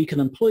me that we can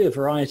employ a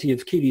variety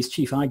of Keeley's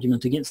chief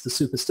argument against the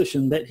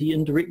superstition that he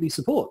indirectly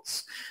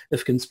supports.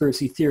 If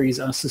conspiracy theories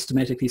are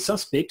systematically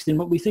suspect, then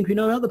what we think we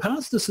know about the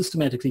past is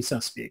systematically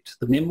suspect.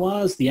 The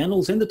memoirs, the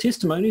annals, and the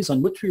testimonies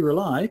on which we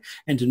rely,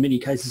 and in many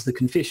cases the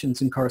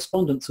confessions and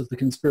correspondence of the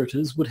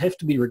conspirators, would have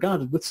to be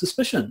regarded with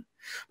suspicion.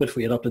 But if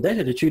we adopted that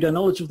attitude, our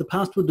knowledge of the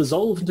past would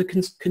dissolve into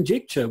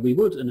conjecture. We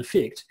would, in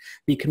effect,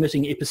 be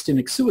committing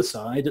epistemic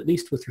suicide, at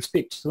least with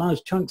respect to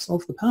large chunks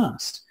of the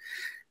past.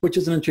 Which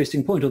is an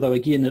interesting point, although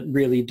again it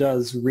really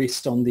does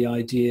rest on the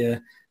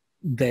idea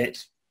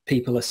that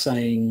people are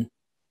saying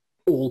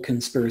all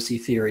conspiracy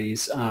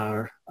theories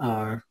are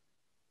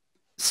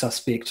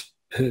suspect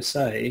per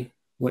se,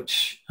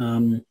 which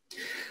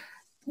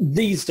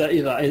these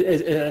days,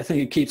 I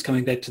think it keeps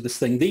coming back to this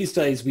thing. These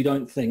days we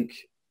don't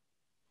think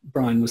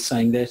Brian was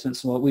saying that, and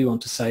it's what we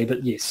want to say,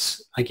 but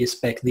yes, I guess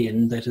back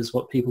then that is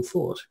what people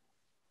thought.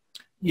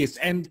 Yes,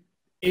 and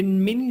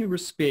in many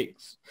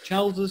respects,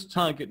 Charles's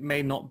target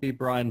may not be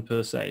Brian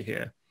per se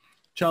here.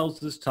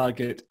 Charles's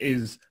target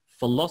is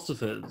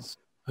philosophers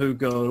who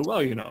go,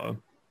 well, you know,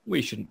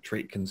 we shouldn't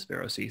treat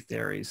conspiracy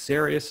theories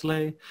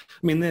seriously.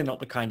 I mean, they're not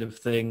the kind of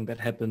thing that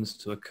happens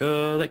to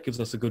occur. That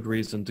gives us a good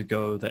reason to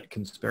go that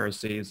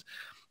conspiracies,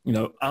 you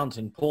know, aren't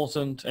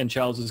important. And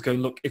Charles is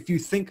going, look, if you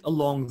think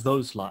along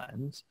those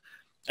lines,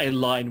 a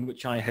line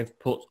which I have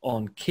put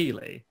on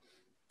Keeley,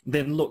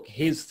 then look,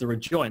 here's the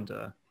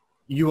rejoinder.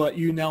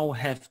 You now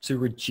have to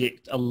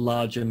reject a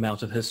large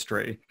amount of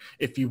history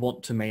if you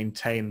want to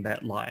maintain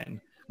that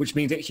line, which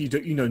means actually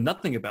you know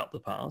nothing about the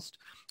past,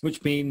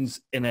 which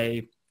means in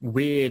a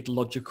weird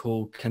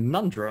logical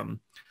conundrum,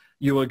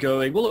 you are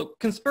going, well, look,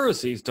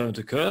 conspiracies don't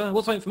occur.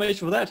 What's my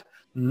information for that?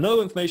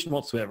 No information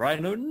whatsoever. I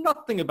know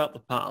nothing about the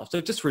past.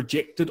 I've just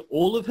rejected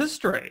all of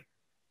history,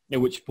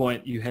 at which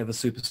point you have a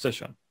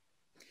superstition.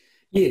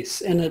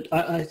 Yes, and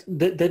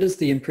that is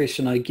the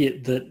impression I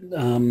get,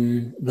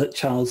 that that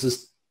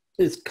Charles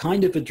is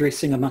kind of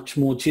addressing a much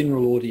more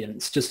general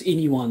audience, just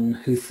anyone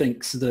who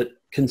thinks that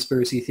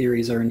conspiracy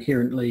theories are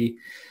inherently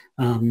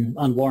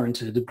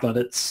unwarranted,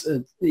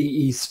 but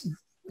he's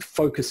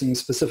focusing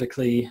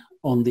specifically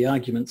on the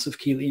arguments of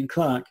Keeley and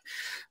Clark.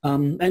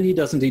 And he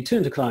does indeed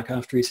turn to Clark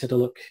after he's had a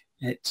look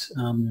at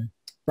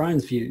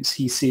Brian's views.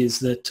 He says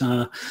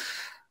that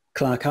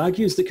Clark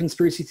argues that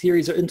conspiracy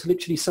theories are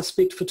intellectually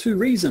suspect for two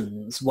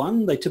reasons.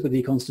 One, they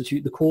typically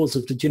constitute the cause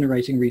of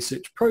degenerating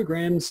research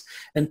programs,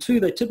 and two,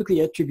 they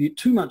typically attribute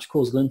too much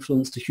causal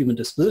influence to human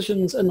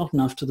dispositions and not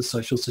enough to the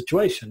social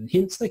situation.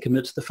 Hence, they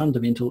commit the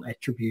fundamental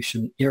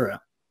attribution error.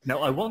 Now,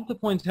 I want to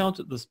point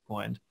out at this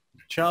point,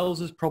 Charles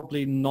has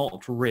probably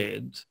not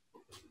read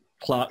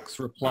Clark's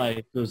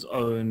reply to his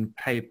own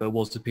paper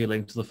was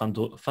appealing to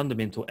the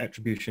fundamental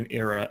attribution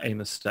error, a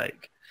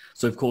mistake.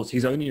 So, of course,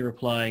 he's only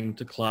replying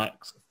to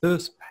Clark's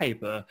first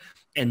paper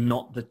and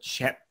not the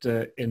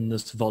chapter in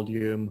this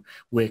volume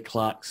where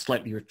Clark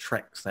slightly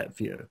retracts that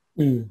view.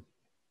 And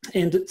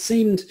it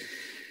seemed,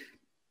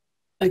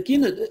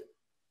 again,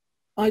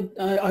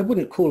 I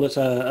wouldn't call it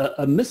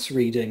a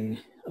misreading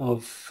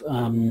of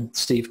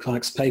Steve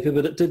Clark's paper,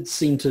 but it did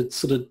seem to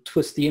sort of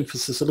twist the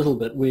emphasis a little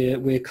bit,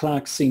 where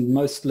Clark seemed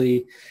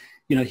mostly,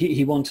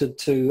 he wanted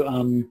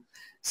to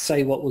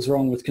say what was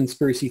wrong with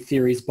conspiracy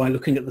theories by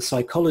looking at the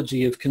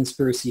psychology of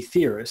conspiracy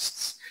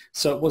theorists.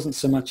 So it wasn't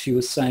so much he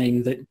was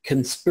saying that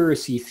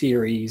conspiracy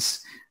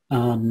theories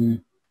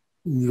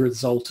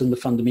result in the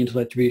fundamental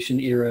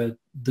attribution error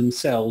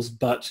themselves,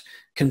 but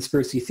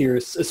conspiracy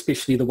theorists,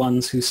 especially the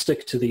ones who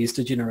stick to these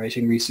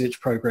degenerating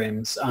research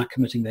programs, are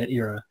committing that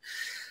error.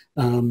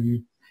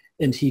 And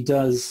he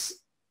does,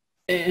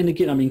 and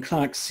again,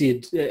 Clark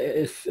said,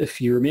 if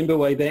you remember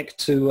way back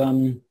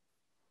to,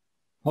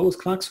 what was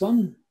Clark's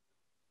one?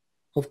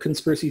 Of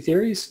conspiracy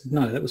theories?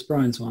 No, that was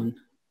Brian's one.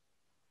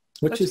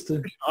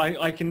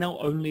 I can now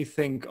only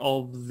think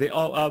of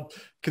the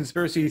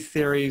conspiracy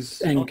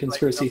theories and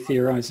conspiracy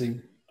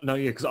theorizing. No,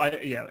 yeah, because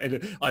I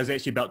was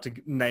actually about to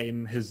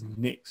name his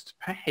next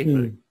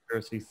paper,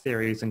 conspiracy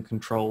theories and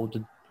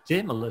controlled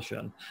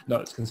demolition.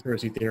 No, it's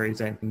conspiracy theories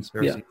and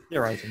conspiracy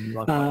theorizing.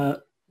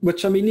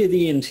 Which, near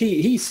the end,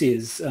 he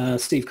says,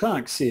 Steve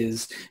Clark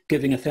says,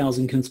 giving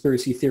 1,000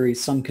 conspiracy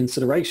theories some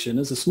consideration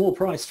is a small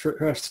price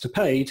for us to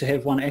pay to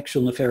have one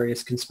actual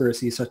nefarious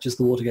conspiracy, such as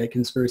the Watergate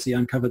conspiracy,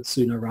 uncovered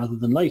sooner rather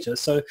than later.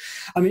 So,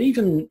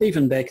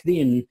 even back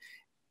then,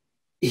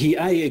 he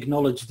A,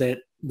 acknowledged that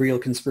real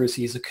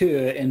conspiracies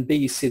occur, and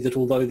B, said that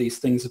although these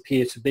things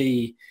appear to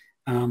be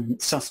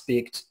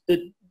suspect,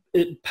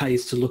 it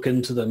pays to look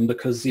into them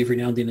because every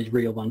now and then a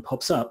real one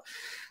pops up.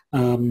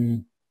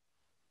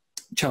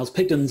 Charles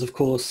Pigden, of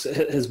course,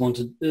 is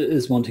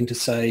wanting to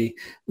say,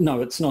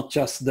 no, it's not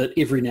just that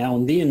every now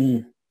and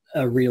then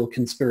a real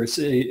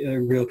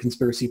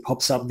conspiracy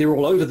pops up. They're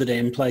all over the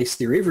damn place.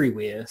 They're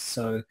everywhere.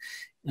 So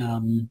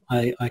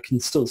I can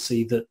still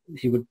see that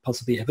he would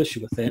possibly have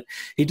issue with that.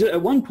 He did,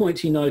 at one point,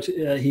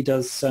 he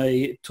does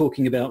say,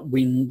 talking about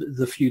when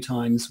the few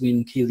times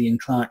when Keeley and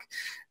Clark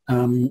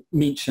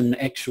mention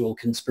actual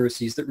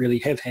conspiracies that really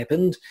have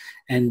happened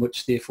and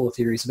which therefore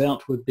theories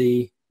about would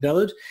be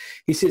valid.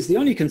 He says the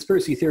only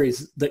conspiracy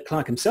theories that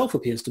Clark himself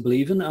appears to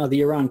believe in are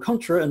the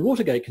Iran-Contra and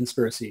Watergate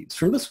conspiracies.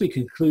 From this we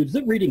conclude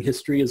that reading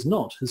history is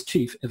not his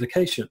chief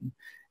avocation.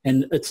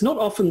 And it's not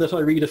often that I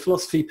read a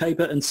philosophy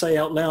paper and say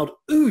out loud,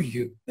 "Ooh,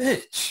 you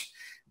bitch!"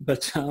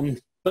 But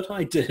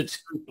I did.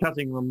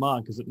 Cutting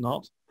remark, is it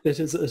not?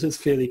 It is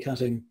fairly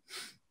cutting.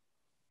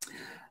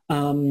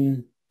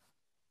 So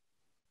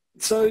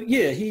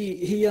yeah,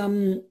 he's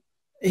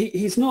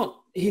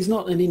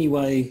not in any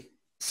way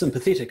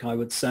sympathetic, I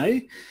would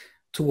say,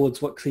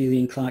 towards what Keeley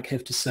and Clark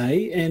have to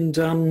say. And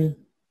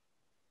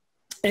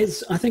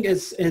as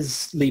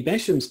Lee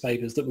Basham's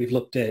papers that we've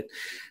looked at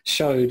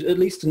showed, at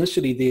least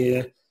initially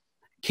there,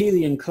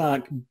 Keeley and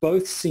Clark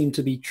both seem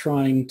to be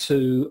trying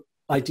to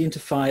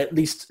identify at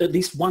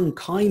least one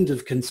kind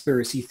of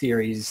conspiracy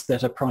theories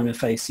that are prima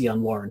facie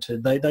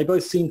unwarranted. They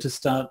both seem to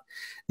start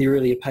the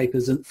earlier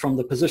papers from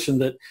the position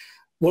that,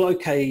 well,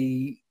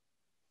 okay,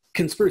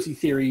 conspiracy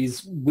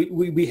theories,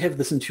 we have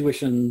this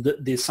intuition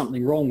that there's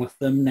something wrong with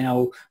them.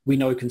 Now, we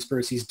know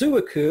conspiracies do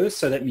occur,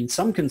 so that means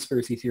some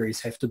conspiracy theories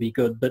have to be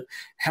good, but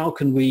how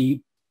can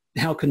we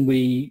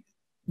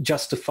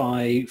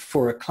justify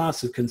for a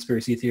class of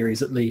conspiracy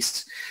theories at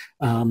least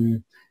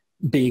being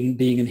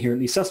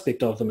inherently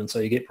suspect of them? And so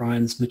you get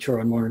Brian's mature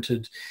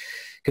unwarranted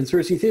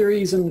conspiracy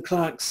theories and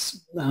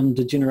Clarke's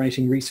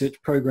degenerating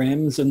research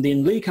programs. And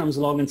then Lee comes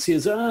along and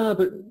says,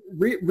 but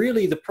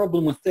really the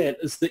problem with that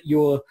is that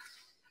you're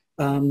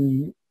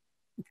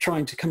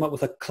trying to come up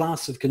with a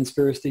class of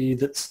conspiracy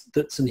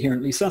that's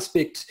inherently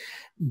suspect,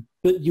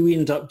 but you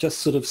end up just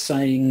sort of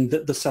saying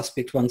that the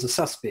suspect one's a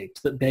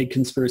suspect, that bad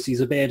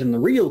conspiracies are bad, and the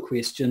real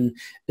question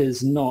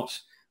is not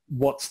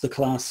what's the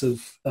class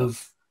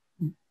of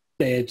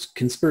bad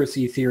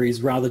conspiracy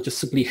theories, rather just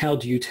simply how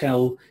do you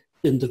tell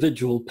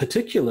individual,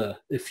 particular,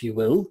 if you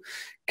will,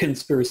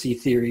 conspiracy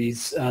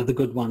theories, the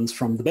good ones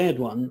from the bad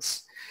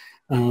ones.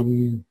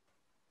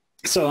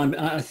 So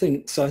I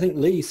think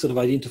Lee sort of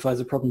identifies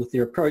a problem with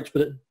their approach,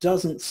 but it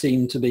doesn't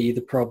seem to be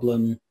the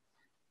problem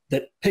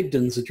that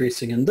Pigden's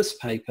addressing in this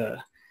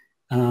paper.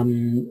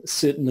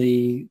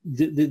 Certainly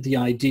the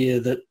idea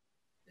that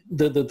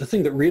the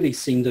thing that really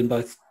seemed in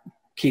both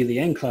Keeley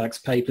and Clarke's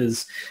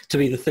papers to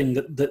be the thing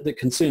that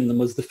concerned them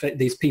was the fact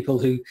these people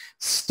who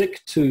stick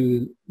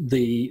to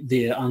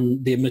their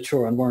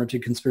mature,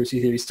 unwarranted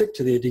conspiracy theories, stick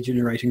to their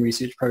degenerating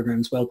research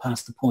programs well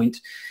past the point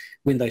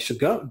when they should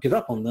give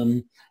up on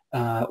them,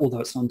 although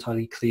it's not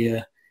entirely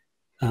clear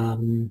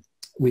when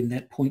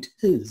that point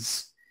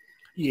is.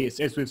 Yes,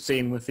 as we've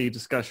seen with the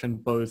discussion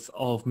both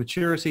of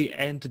maturity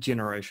and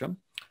degeneration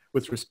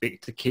with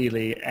respect to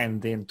Keeley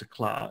and then to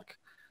Clarke.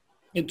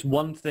 It's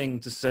one thing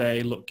to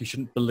say, look, you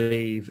shouldn't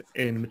believe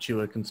in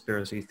mature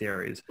conspiracy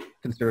theories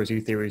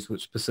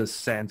which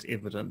persist sans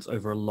evidence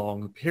over a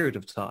long period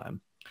of time,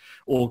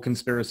 or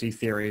conspiracy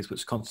theories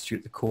which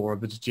constitute the core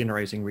of a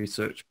degenerating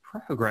research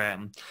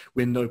program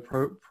when no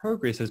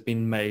progress has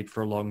been made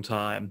for a long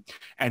time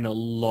and a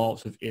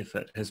lot of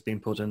effort has been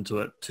put into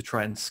it to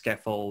try and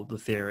scaffold the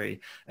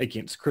theory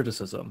against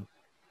criticism.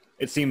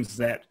 It seems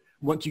that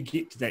once you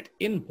get to that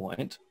end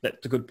point,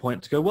 that's a good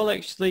point to go, well,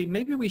 actually,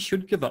 maybe we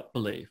should give up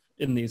belief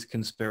in these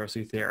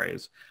conspiracy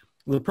theories.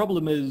 The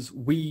problem is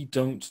we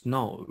don't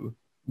know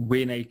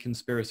when a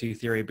conspiracy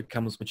theory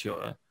becomes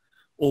mature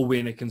or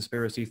when a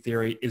conspiracy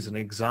theory is an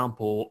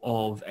example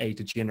of a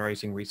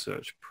degenerating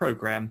research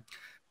program,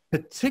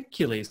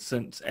 particularly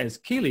since, as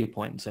Keeley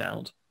points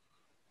out,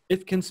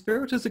 if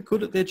conspirators are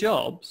good at their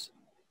jobs,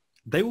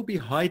 they will be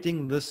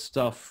hiding this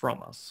stuff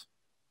from us.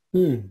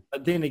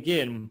 But then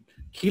again,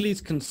 Keeley's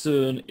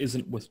concern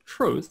isn't with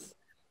truth.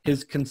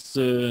 His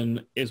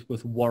concern is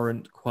with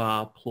warrant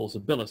qua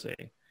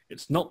plausibility.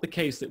 It's not the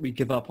case that we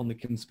give up on the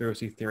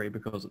conspiracy theory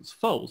because it's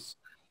false.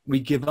 We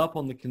give up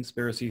on the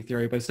conspiracy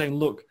theory by saying,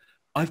 look,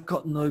 I've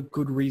got no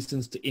good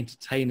reasons to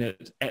entertain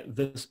it at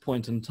this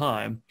point in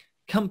time.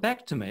 Come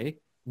back to me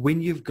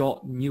when you've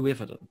got new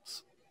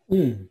evidence.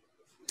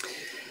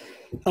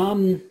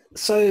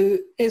 So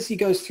as he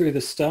goes through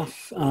the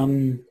stuff,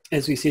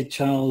 as we said,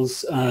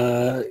 Charles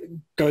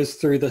goes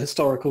through the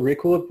historical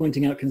record,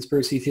 pointing out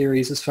conspiracy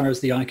theories as far as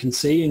the eye can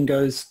see, and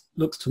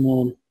looks to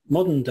more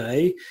modern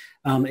day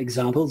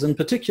examples, in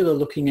particular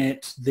looking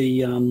at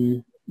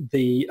the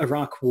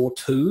Iraq War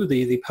II,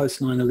 the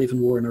post 9/11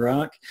 war in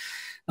Iraq,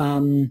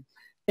 and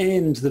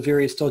the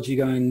various dodgy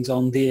goings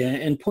on there,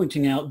 and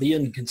pointing out the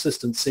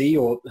inconsistency,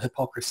 or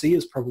hypocrisy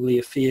is probably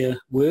a fair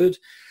word,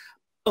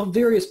 of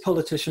various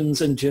politicians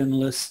and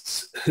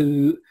journalists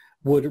who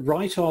would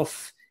write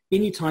off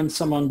any time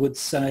someone would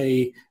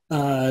say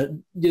a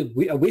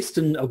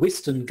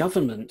Western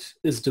government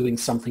is doing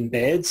something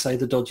bad, say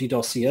the dodgy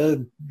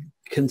dossier,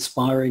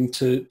 conspiring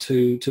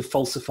to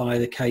falsify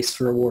the case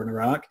for a war in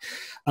Iraq.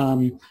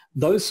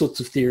 Those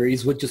sorts of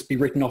theories would just be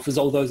written off as,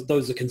 oh,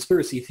 those are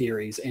conspiracy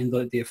theories and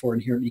therefore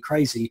inherently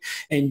crazy.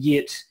 And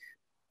yet,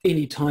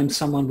 any time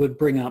someone would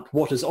bring up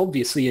what is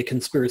obviously a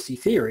conspiracy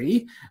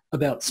theory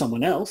about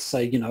someone else,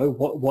 say,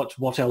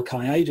 what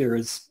Al-Qaeda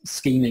is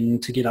scheming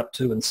to get up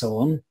to and so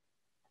on,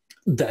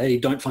 they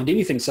don't find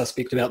anything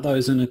suspect about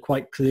those and are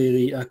quite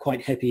clearly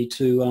quite happy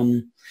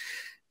to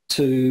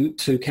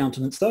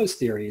countenance those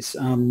theories.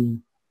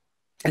 And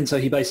so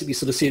he basically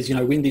sort of says,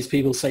 when these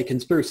people say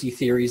conspiracy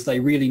theories, they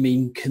really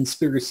mean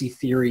conspiracy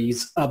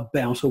theories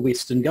about a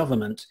Western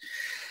government.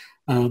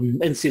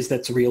 And says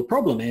that's a real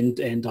problem,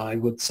 and I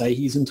would say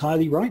he's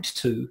entirely right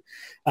to.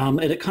 And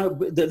it kind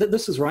of,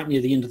 this is right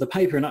near the end of the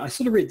paper, and I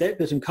sort of read that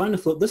bit and kind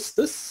of thought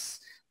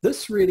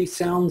this really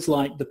sounds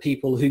like the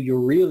people who you're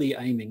really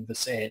aiming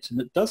this at, and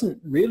it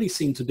doesn't really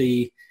seem to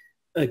be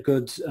a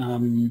good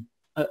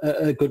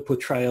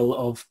portrayal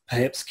of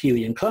perhaps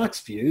Keeley and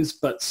Clarke's views,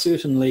 but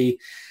certainly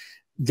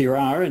there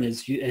are, and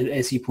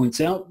as he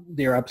points out,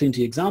 there are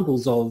plenty of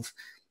examples of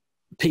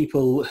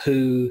people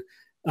who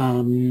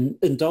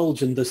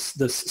indulge in this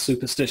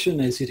superstition,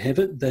 as you'd have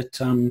it, that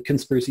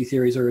conspiracy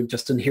theories are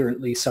just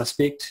inherently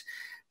suspect,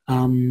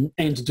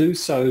 and do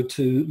so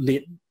to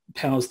let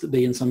powers that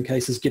be in some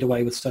cases get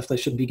away with stuff they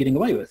shouldn't be getting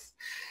away with,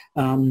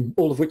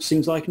 all of which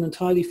seems like an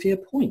entirely fair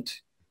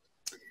point.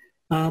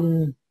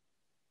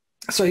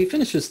 So he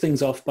finishes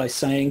things off by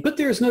saying, but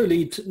there is no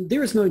need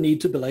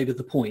to belabor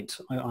the point.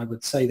 I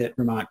would say that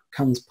remark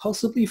comes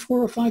possibly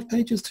 4 or 5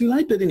 pages too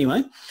late, but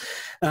anyway.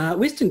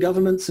 Western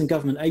governments and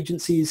government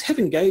agencies have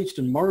engaged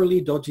in morally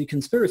dodgy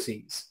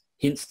conspiracies.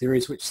 Hence,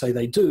 theories which say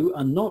they do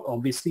are not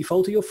obviously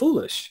faulty or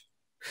foolish.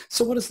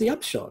 So what is the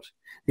upshot?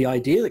 The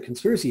idea that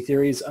conspiracy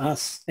theories are,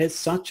 as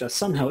such, are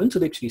somehow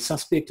intellectually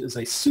suspect is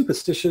a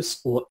superstitious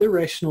or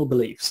irrational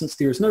belief, since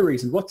there is no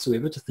reason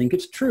whatsoever to think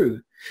it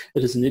true.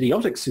 It is an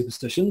idiotic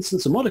superstition,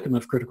 since a modicum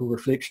of critical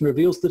reflection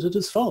reveals that it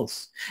is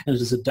false, and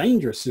it is a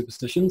dangerous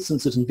superstition,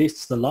 since it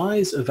invests the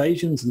lies,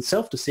 evasions, and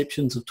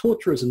self-deceptions of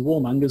torturers and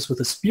warmongers with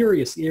a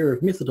spurious air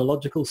of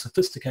methodological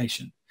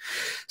sophistication.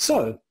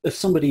 So, if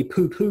somebody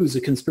poo-poos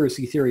a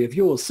conspiracy theory of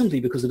yours simply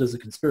because it is a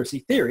conspiracy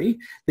theory,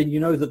 then you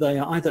know that they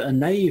are either a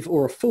knave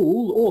or a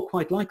fool, or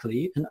quite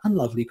likely an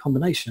unlovely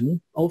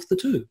combination of the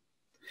two.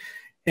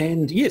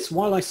 And yes,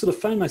 while I sort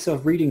of found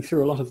myself reading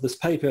through a lot of this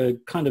paper,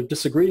 kind of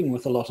disagreeing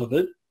with a lot of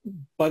it,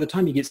 by the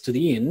time he gets to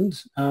the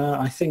end,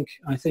 I think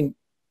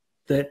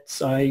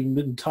that I'm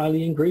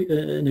entirely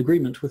in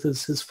agreement with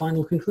his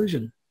final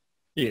conclusion.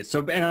 Yeah,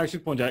 so, and I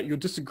should point out, you're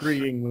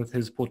disagreeing with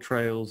his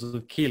portrayals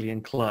of Keeley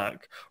and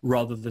Clark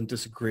rather than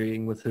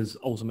disagreeing with his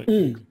ultimate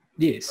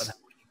yes. about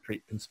how to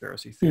treat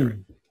conspiracy theory.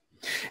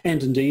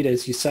 And indeed,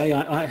 as you say,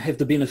 I have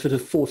the benefit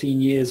of 14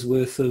 years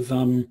worth of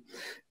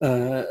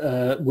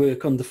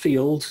work on the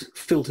field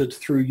filtered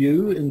through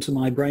you into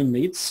my brain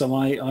meats, so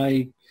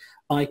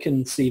I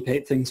can see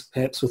things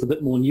perhaps with a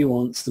bit more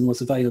nuance than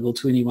was available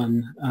to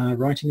anyone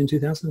writing in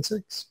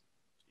 2006.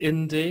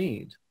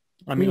 Indeed.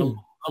 I mean,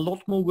 a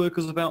lot more work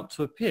is about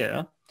to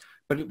appear,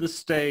 but at this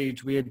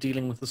stage we are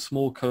dealing with a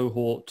small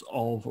cohort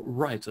of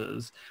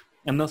writers,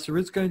 and thus there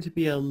is going to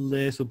be a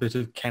little bit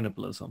of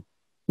cannibalism.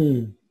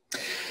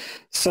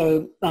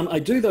 So I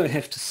do, though,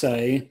 have to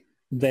say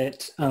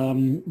that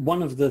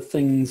one of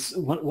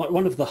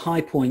the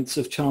high points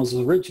of Charles's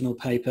original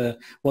paper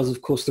was,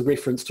 of course, the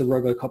reference to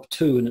RoboCop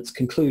 2 and its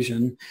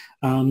conclusion.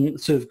 To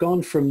have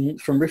gone from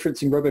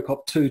referencing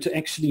RoboCop 2 to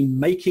actually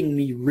making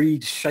me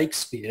read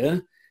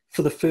Shakespeare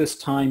for the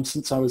first time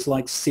since I was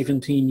like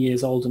 17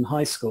 years old in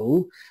high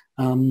school,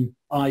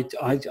 I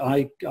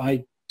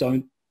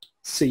don't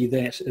see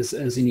that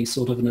as any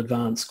sort of an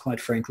advance, quite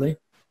frankly.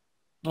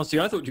 Oh, see,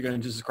 I thought you were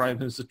going to describe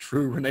him as a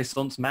true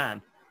Renaissance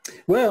man.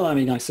 Well, I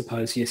mean, I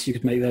suppose, yes, you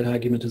could make that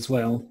argument as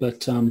well.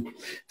 But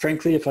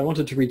frankly, if I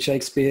wanted to read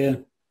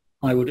Shakespeare,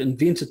 I would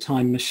invent a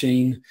time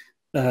machine,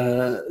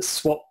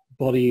 swap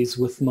bodies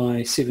with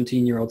my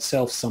 17-year-old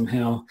self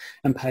somehow,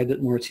 and pay a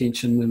bit more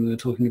attention when we were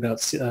talking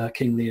about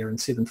King Lear in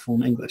 7th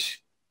form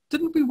English.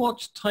 Didn't we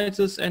watch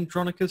Titus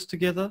Andronicus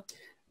together?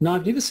 No,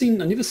 I've never seen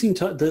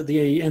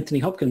the Anthony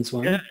Hopkins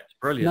one. Yeah, it's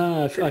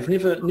brilliant. No, I've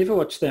never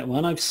watched that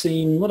one.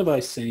 What have I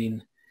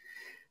seen?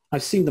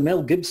 I've seen the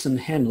Mel Gibson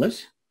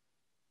Hamlet.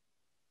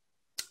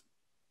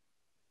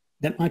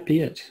 That might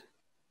be it.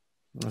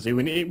 See,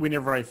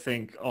 whenever I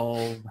think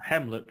of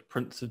Hamlet,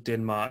 Prince of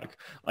Denmark,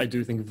 I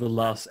do think of the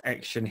last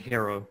action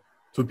hero.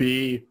 To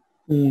be,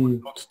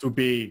 not to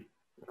be,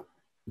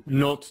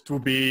 not to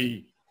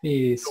be.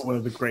 Yes. One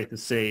of the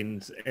greatest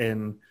scenes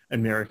in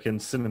American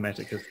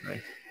cinematic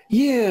history.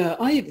 Yeah,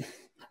 I've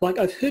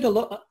heard a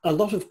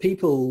lot of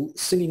people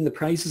singing the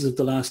praises of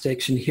The Last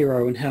Action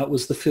Hero and how it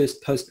was the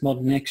first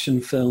postmodern action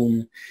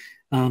film.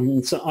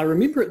 So I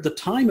remember at the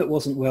time it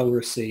wasn't well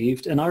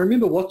received, and I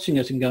remember watching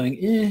it and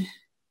going,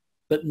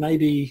 but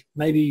maybe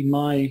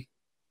my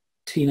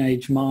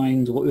teenage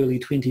mind or early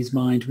 20s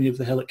mind, whenever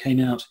the hell it came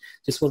out,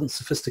 just wasn't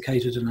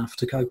sophisticated enough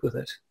to cope with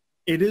it.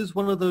 It is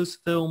one of those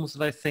films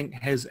that I think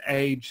has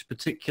aged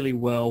particularly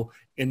well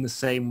in the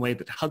same way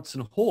that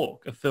Hudson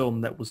Hawk, a film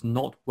that was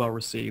not well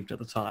received at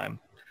the time,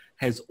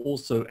 has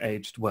also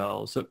aged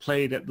well. So it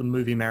played at the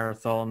movie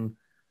marathon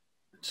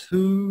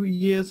 2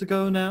 years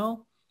ago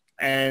now,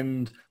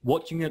 and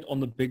watching it on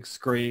the big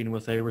screen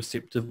with a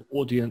receptive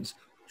audience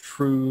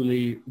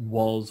truly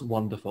was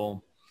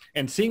wonderful.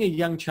 And seeing a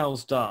young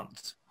Charles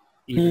dance,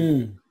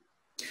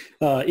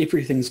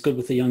 everything's good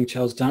with the young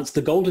Charles dance.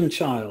 The Golden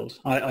Child,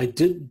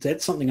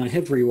 that's something I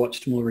have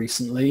rewatched more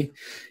recently,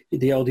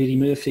 the old Eddie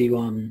Murphy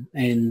one,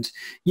 and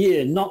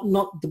yeah,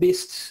 not the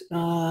best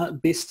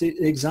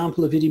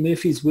example of Eddie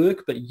Murphy's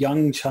work, but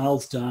young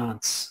Charles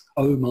dance,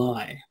 oh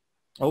my.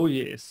 Oh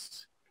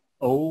yes,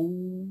 oh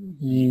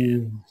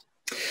yes.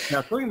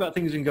 Now, talking about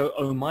things you can go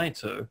oh my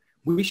to,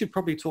 we should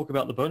probably talk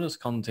about the bonus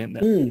content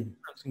that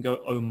can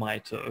go oh my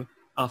to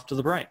after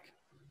the break.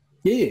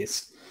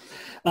 Yes.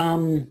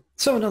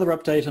 So another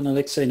update on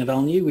Alexei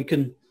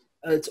Navalny.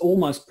 It's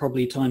almost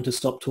probably time to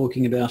stop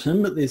talking about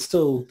him, but there's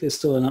still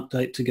an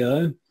update to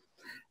go.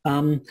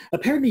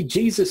 Apparently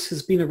Jesus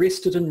has been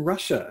arrested in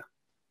Russia.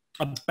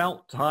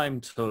 About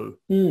time too.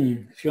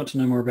 If you want to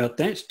know more about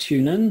that,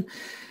 tune in.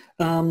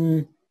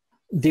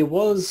 There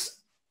was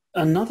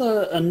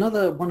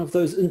another one of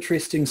those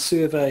interesting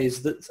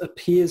surveys that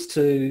appears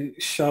to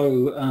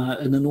show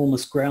an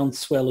enormous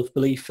groundswell of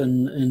belief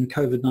in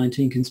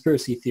COVID-19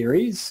 conspiracy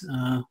theories.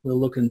 We'll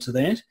look into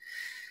that.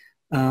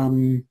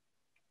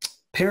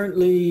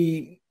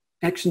 Apparently,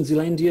 Action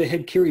Zealandia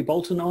had Kerry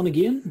Bolton on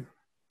again.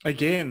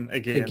 Again.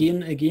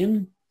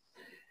 And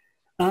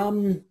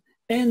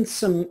and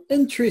some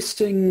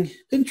interesting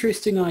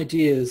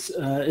ideas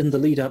in the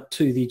lead up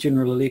to the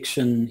general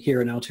election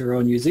here in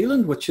Aotearoa, New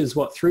Zealand, which is,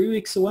 3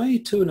 weeks away,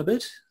 2 and a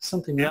bit,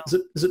 something like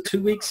that. Is it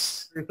 2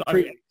 weeks?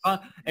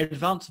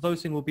 Advance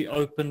voting will be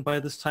open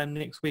by this time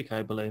next week,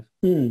 I believe.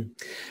 And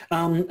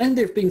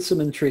there have been some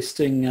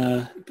interesting,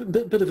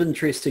 bit of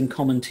interesting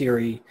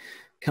commentary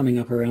coming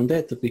up around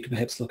that we could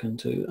perhaps look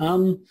into.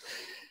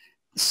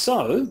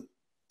 So,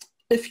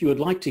 if you would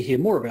like to hear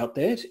more about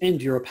that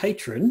and you're a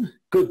patron,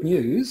 good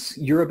news,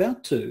 you're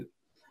about to.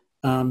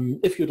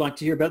 If you'd like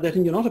to hear about that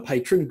and you're not a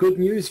patron, good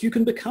news, you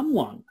can become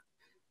one.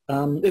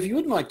 If you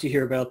would like to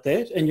hear about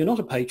that and you're not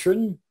a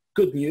patron,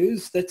 good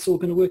news, that's all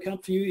going to work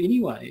out for you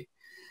anyway.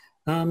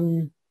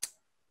 And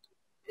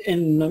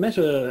no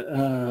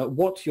matter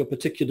what your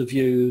particular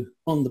view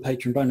on the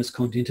patron bonus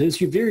content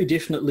is, you very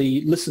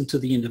definitely listen to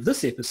the end of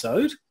this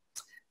episode,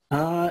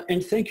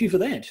 and thank you for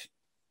that,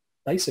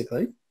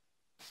 basically.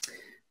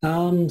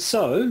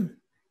 So,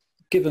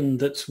 given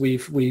that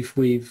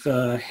we've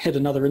had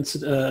another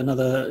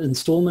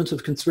instalment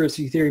of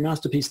Conspiracy Theory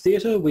Masterpiece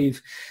Theatre, we've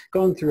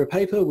gone through a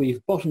paper, we've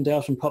bottomed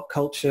out on pop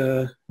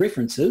culture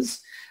references,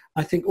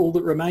 I think all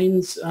that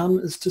remains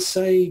is to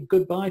say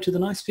goodbye to the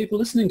nice people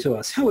listening to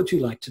us. How would you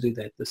like to do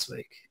that this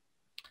week?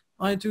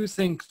 I do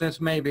think that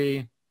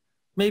maybe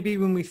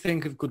when we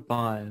think of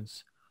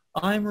goodbyes,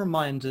 I'm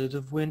reminded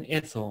of when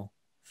Ethel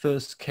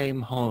first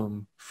came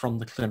home from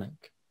the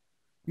clinic.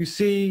 You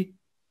see,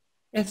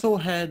 Ethel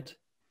had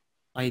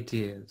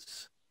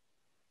ideas.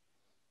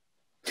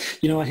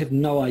 You know, I have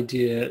no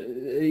idea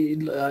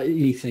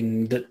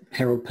anything that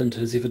Harold Pinter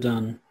has ever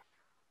done.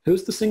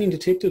 Who's the singing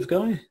detective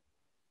guy?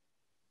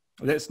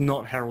 That's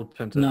not Harold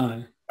Pinter.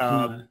 No,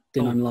 no.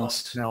 Then I'm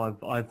lost. Now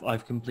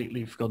I've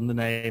completely forgotten the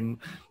name.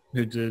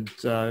 Who did?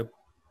 I've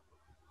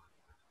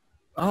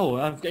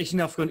actually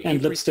now forgotten.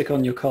 And Lipstick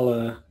on Your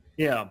Collar.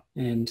 Yeah.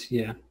 And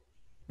yeah,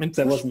 and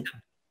that wasn't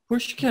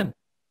Pushkin.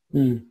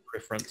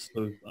 Reference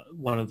to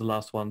one of the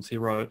last ones he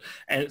wrote,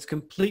 and it's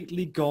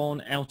completely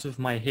gone out of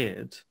my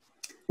head.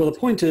 Well, the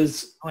point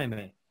is,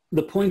 I'm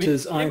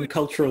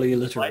culturally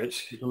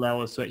illiterate.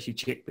 Allow us to actually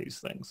check these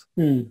things.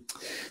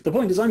 The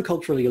point is, I'm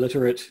culturally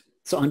illiterate,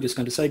 so I'm just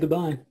going to say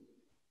goodbye.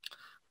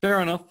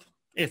 Fair enough.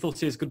 Ethel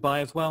says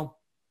goodbye as well.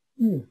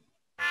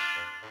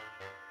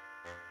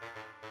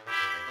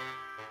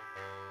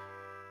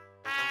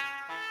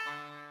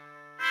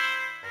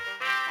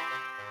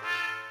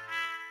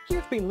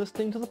 You've been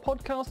listening to the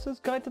Podcaster's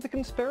Guide to the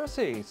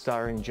Conspiracy,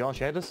 starring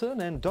Josh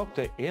Addison and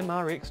Dr.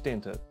 M.R.X.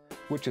 Denton,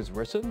 which is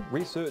written,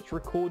 researched,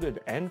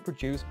 recorded and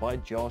produced by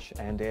Josh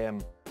and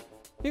M.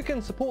 You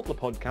can support the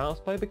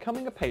podcast by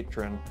becoming a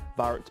patron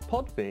via its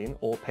Podbean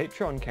or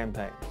Patreon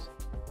campaigns.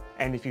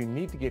 And if you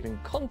need to get in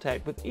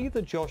contact with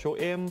either Josh or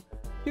M,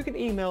 you can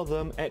email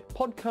them at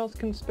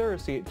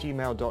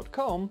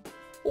podcastconspiracy@gmail.com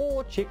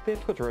or check their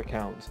Twitter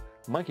accounts,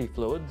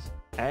 monkeyfluids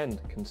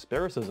and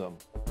conspiracism.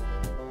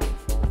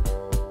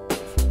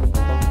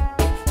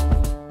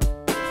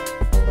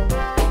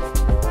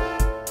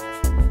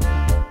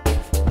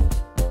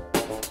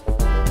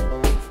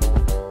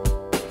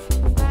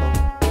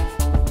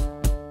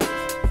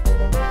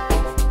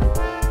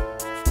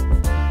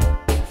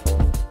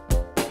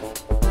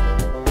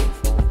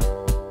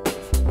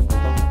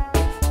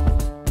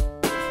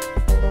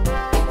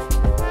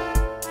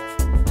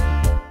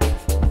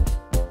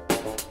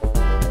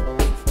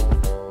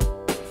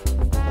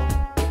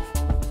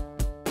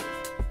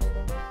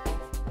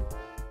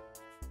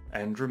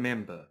 And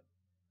remember,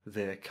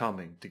 they're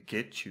coming to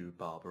get you,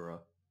 Barbara.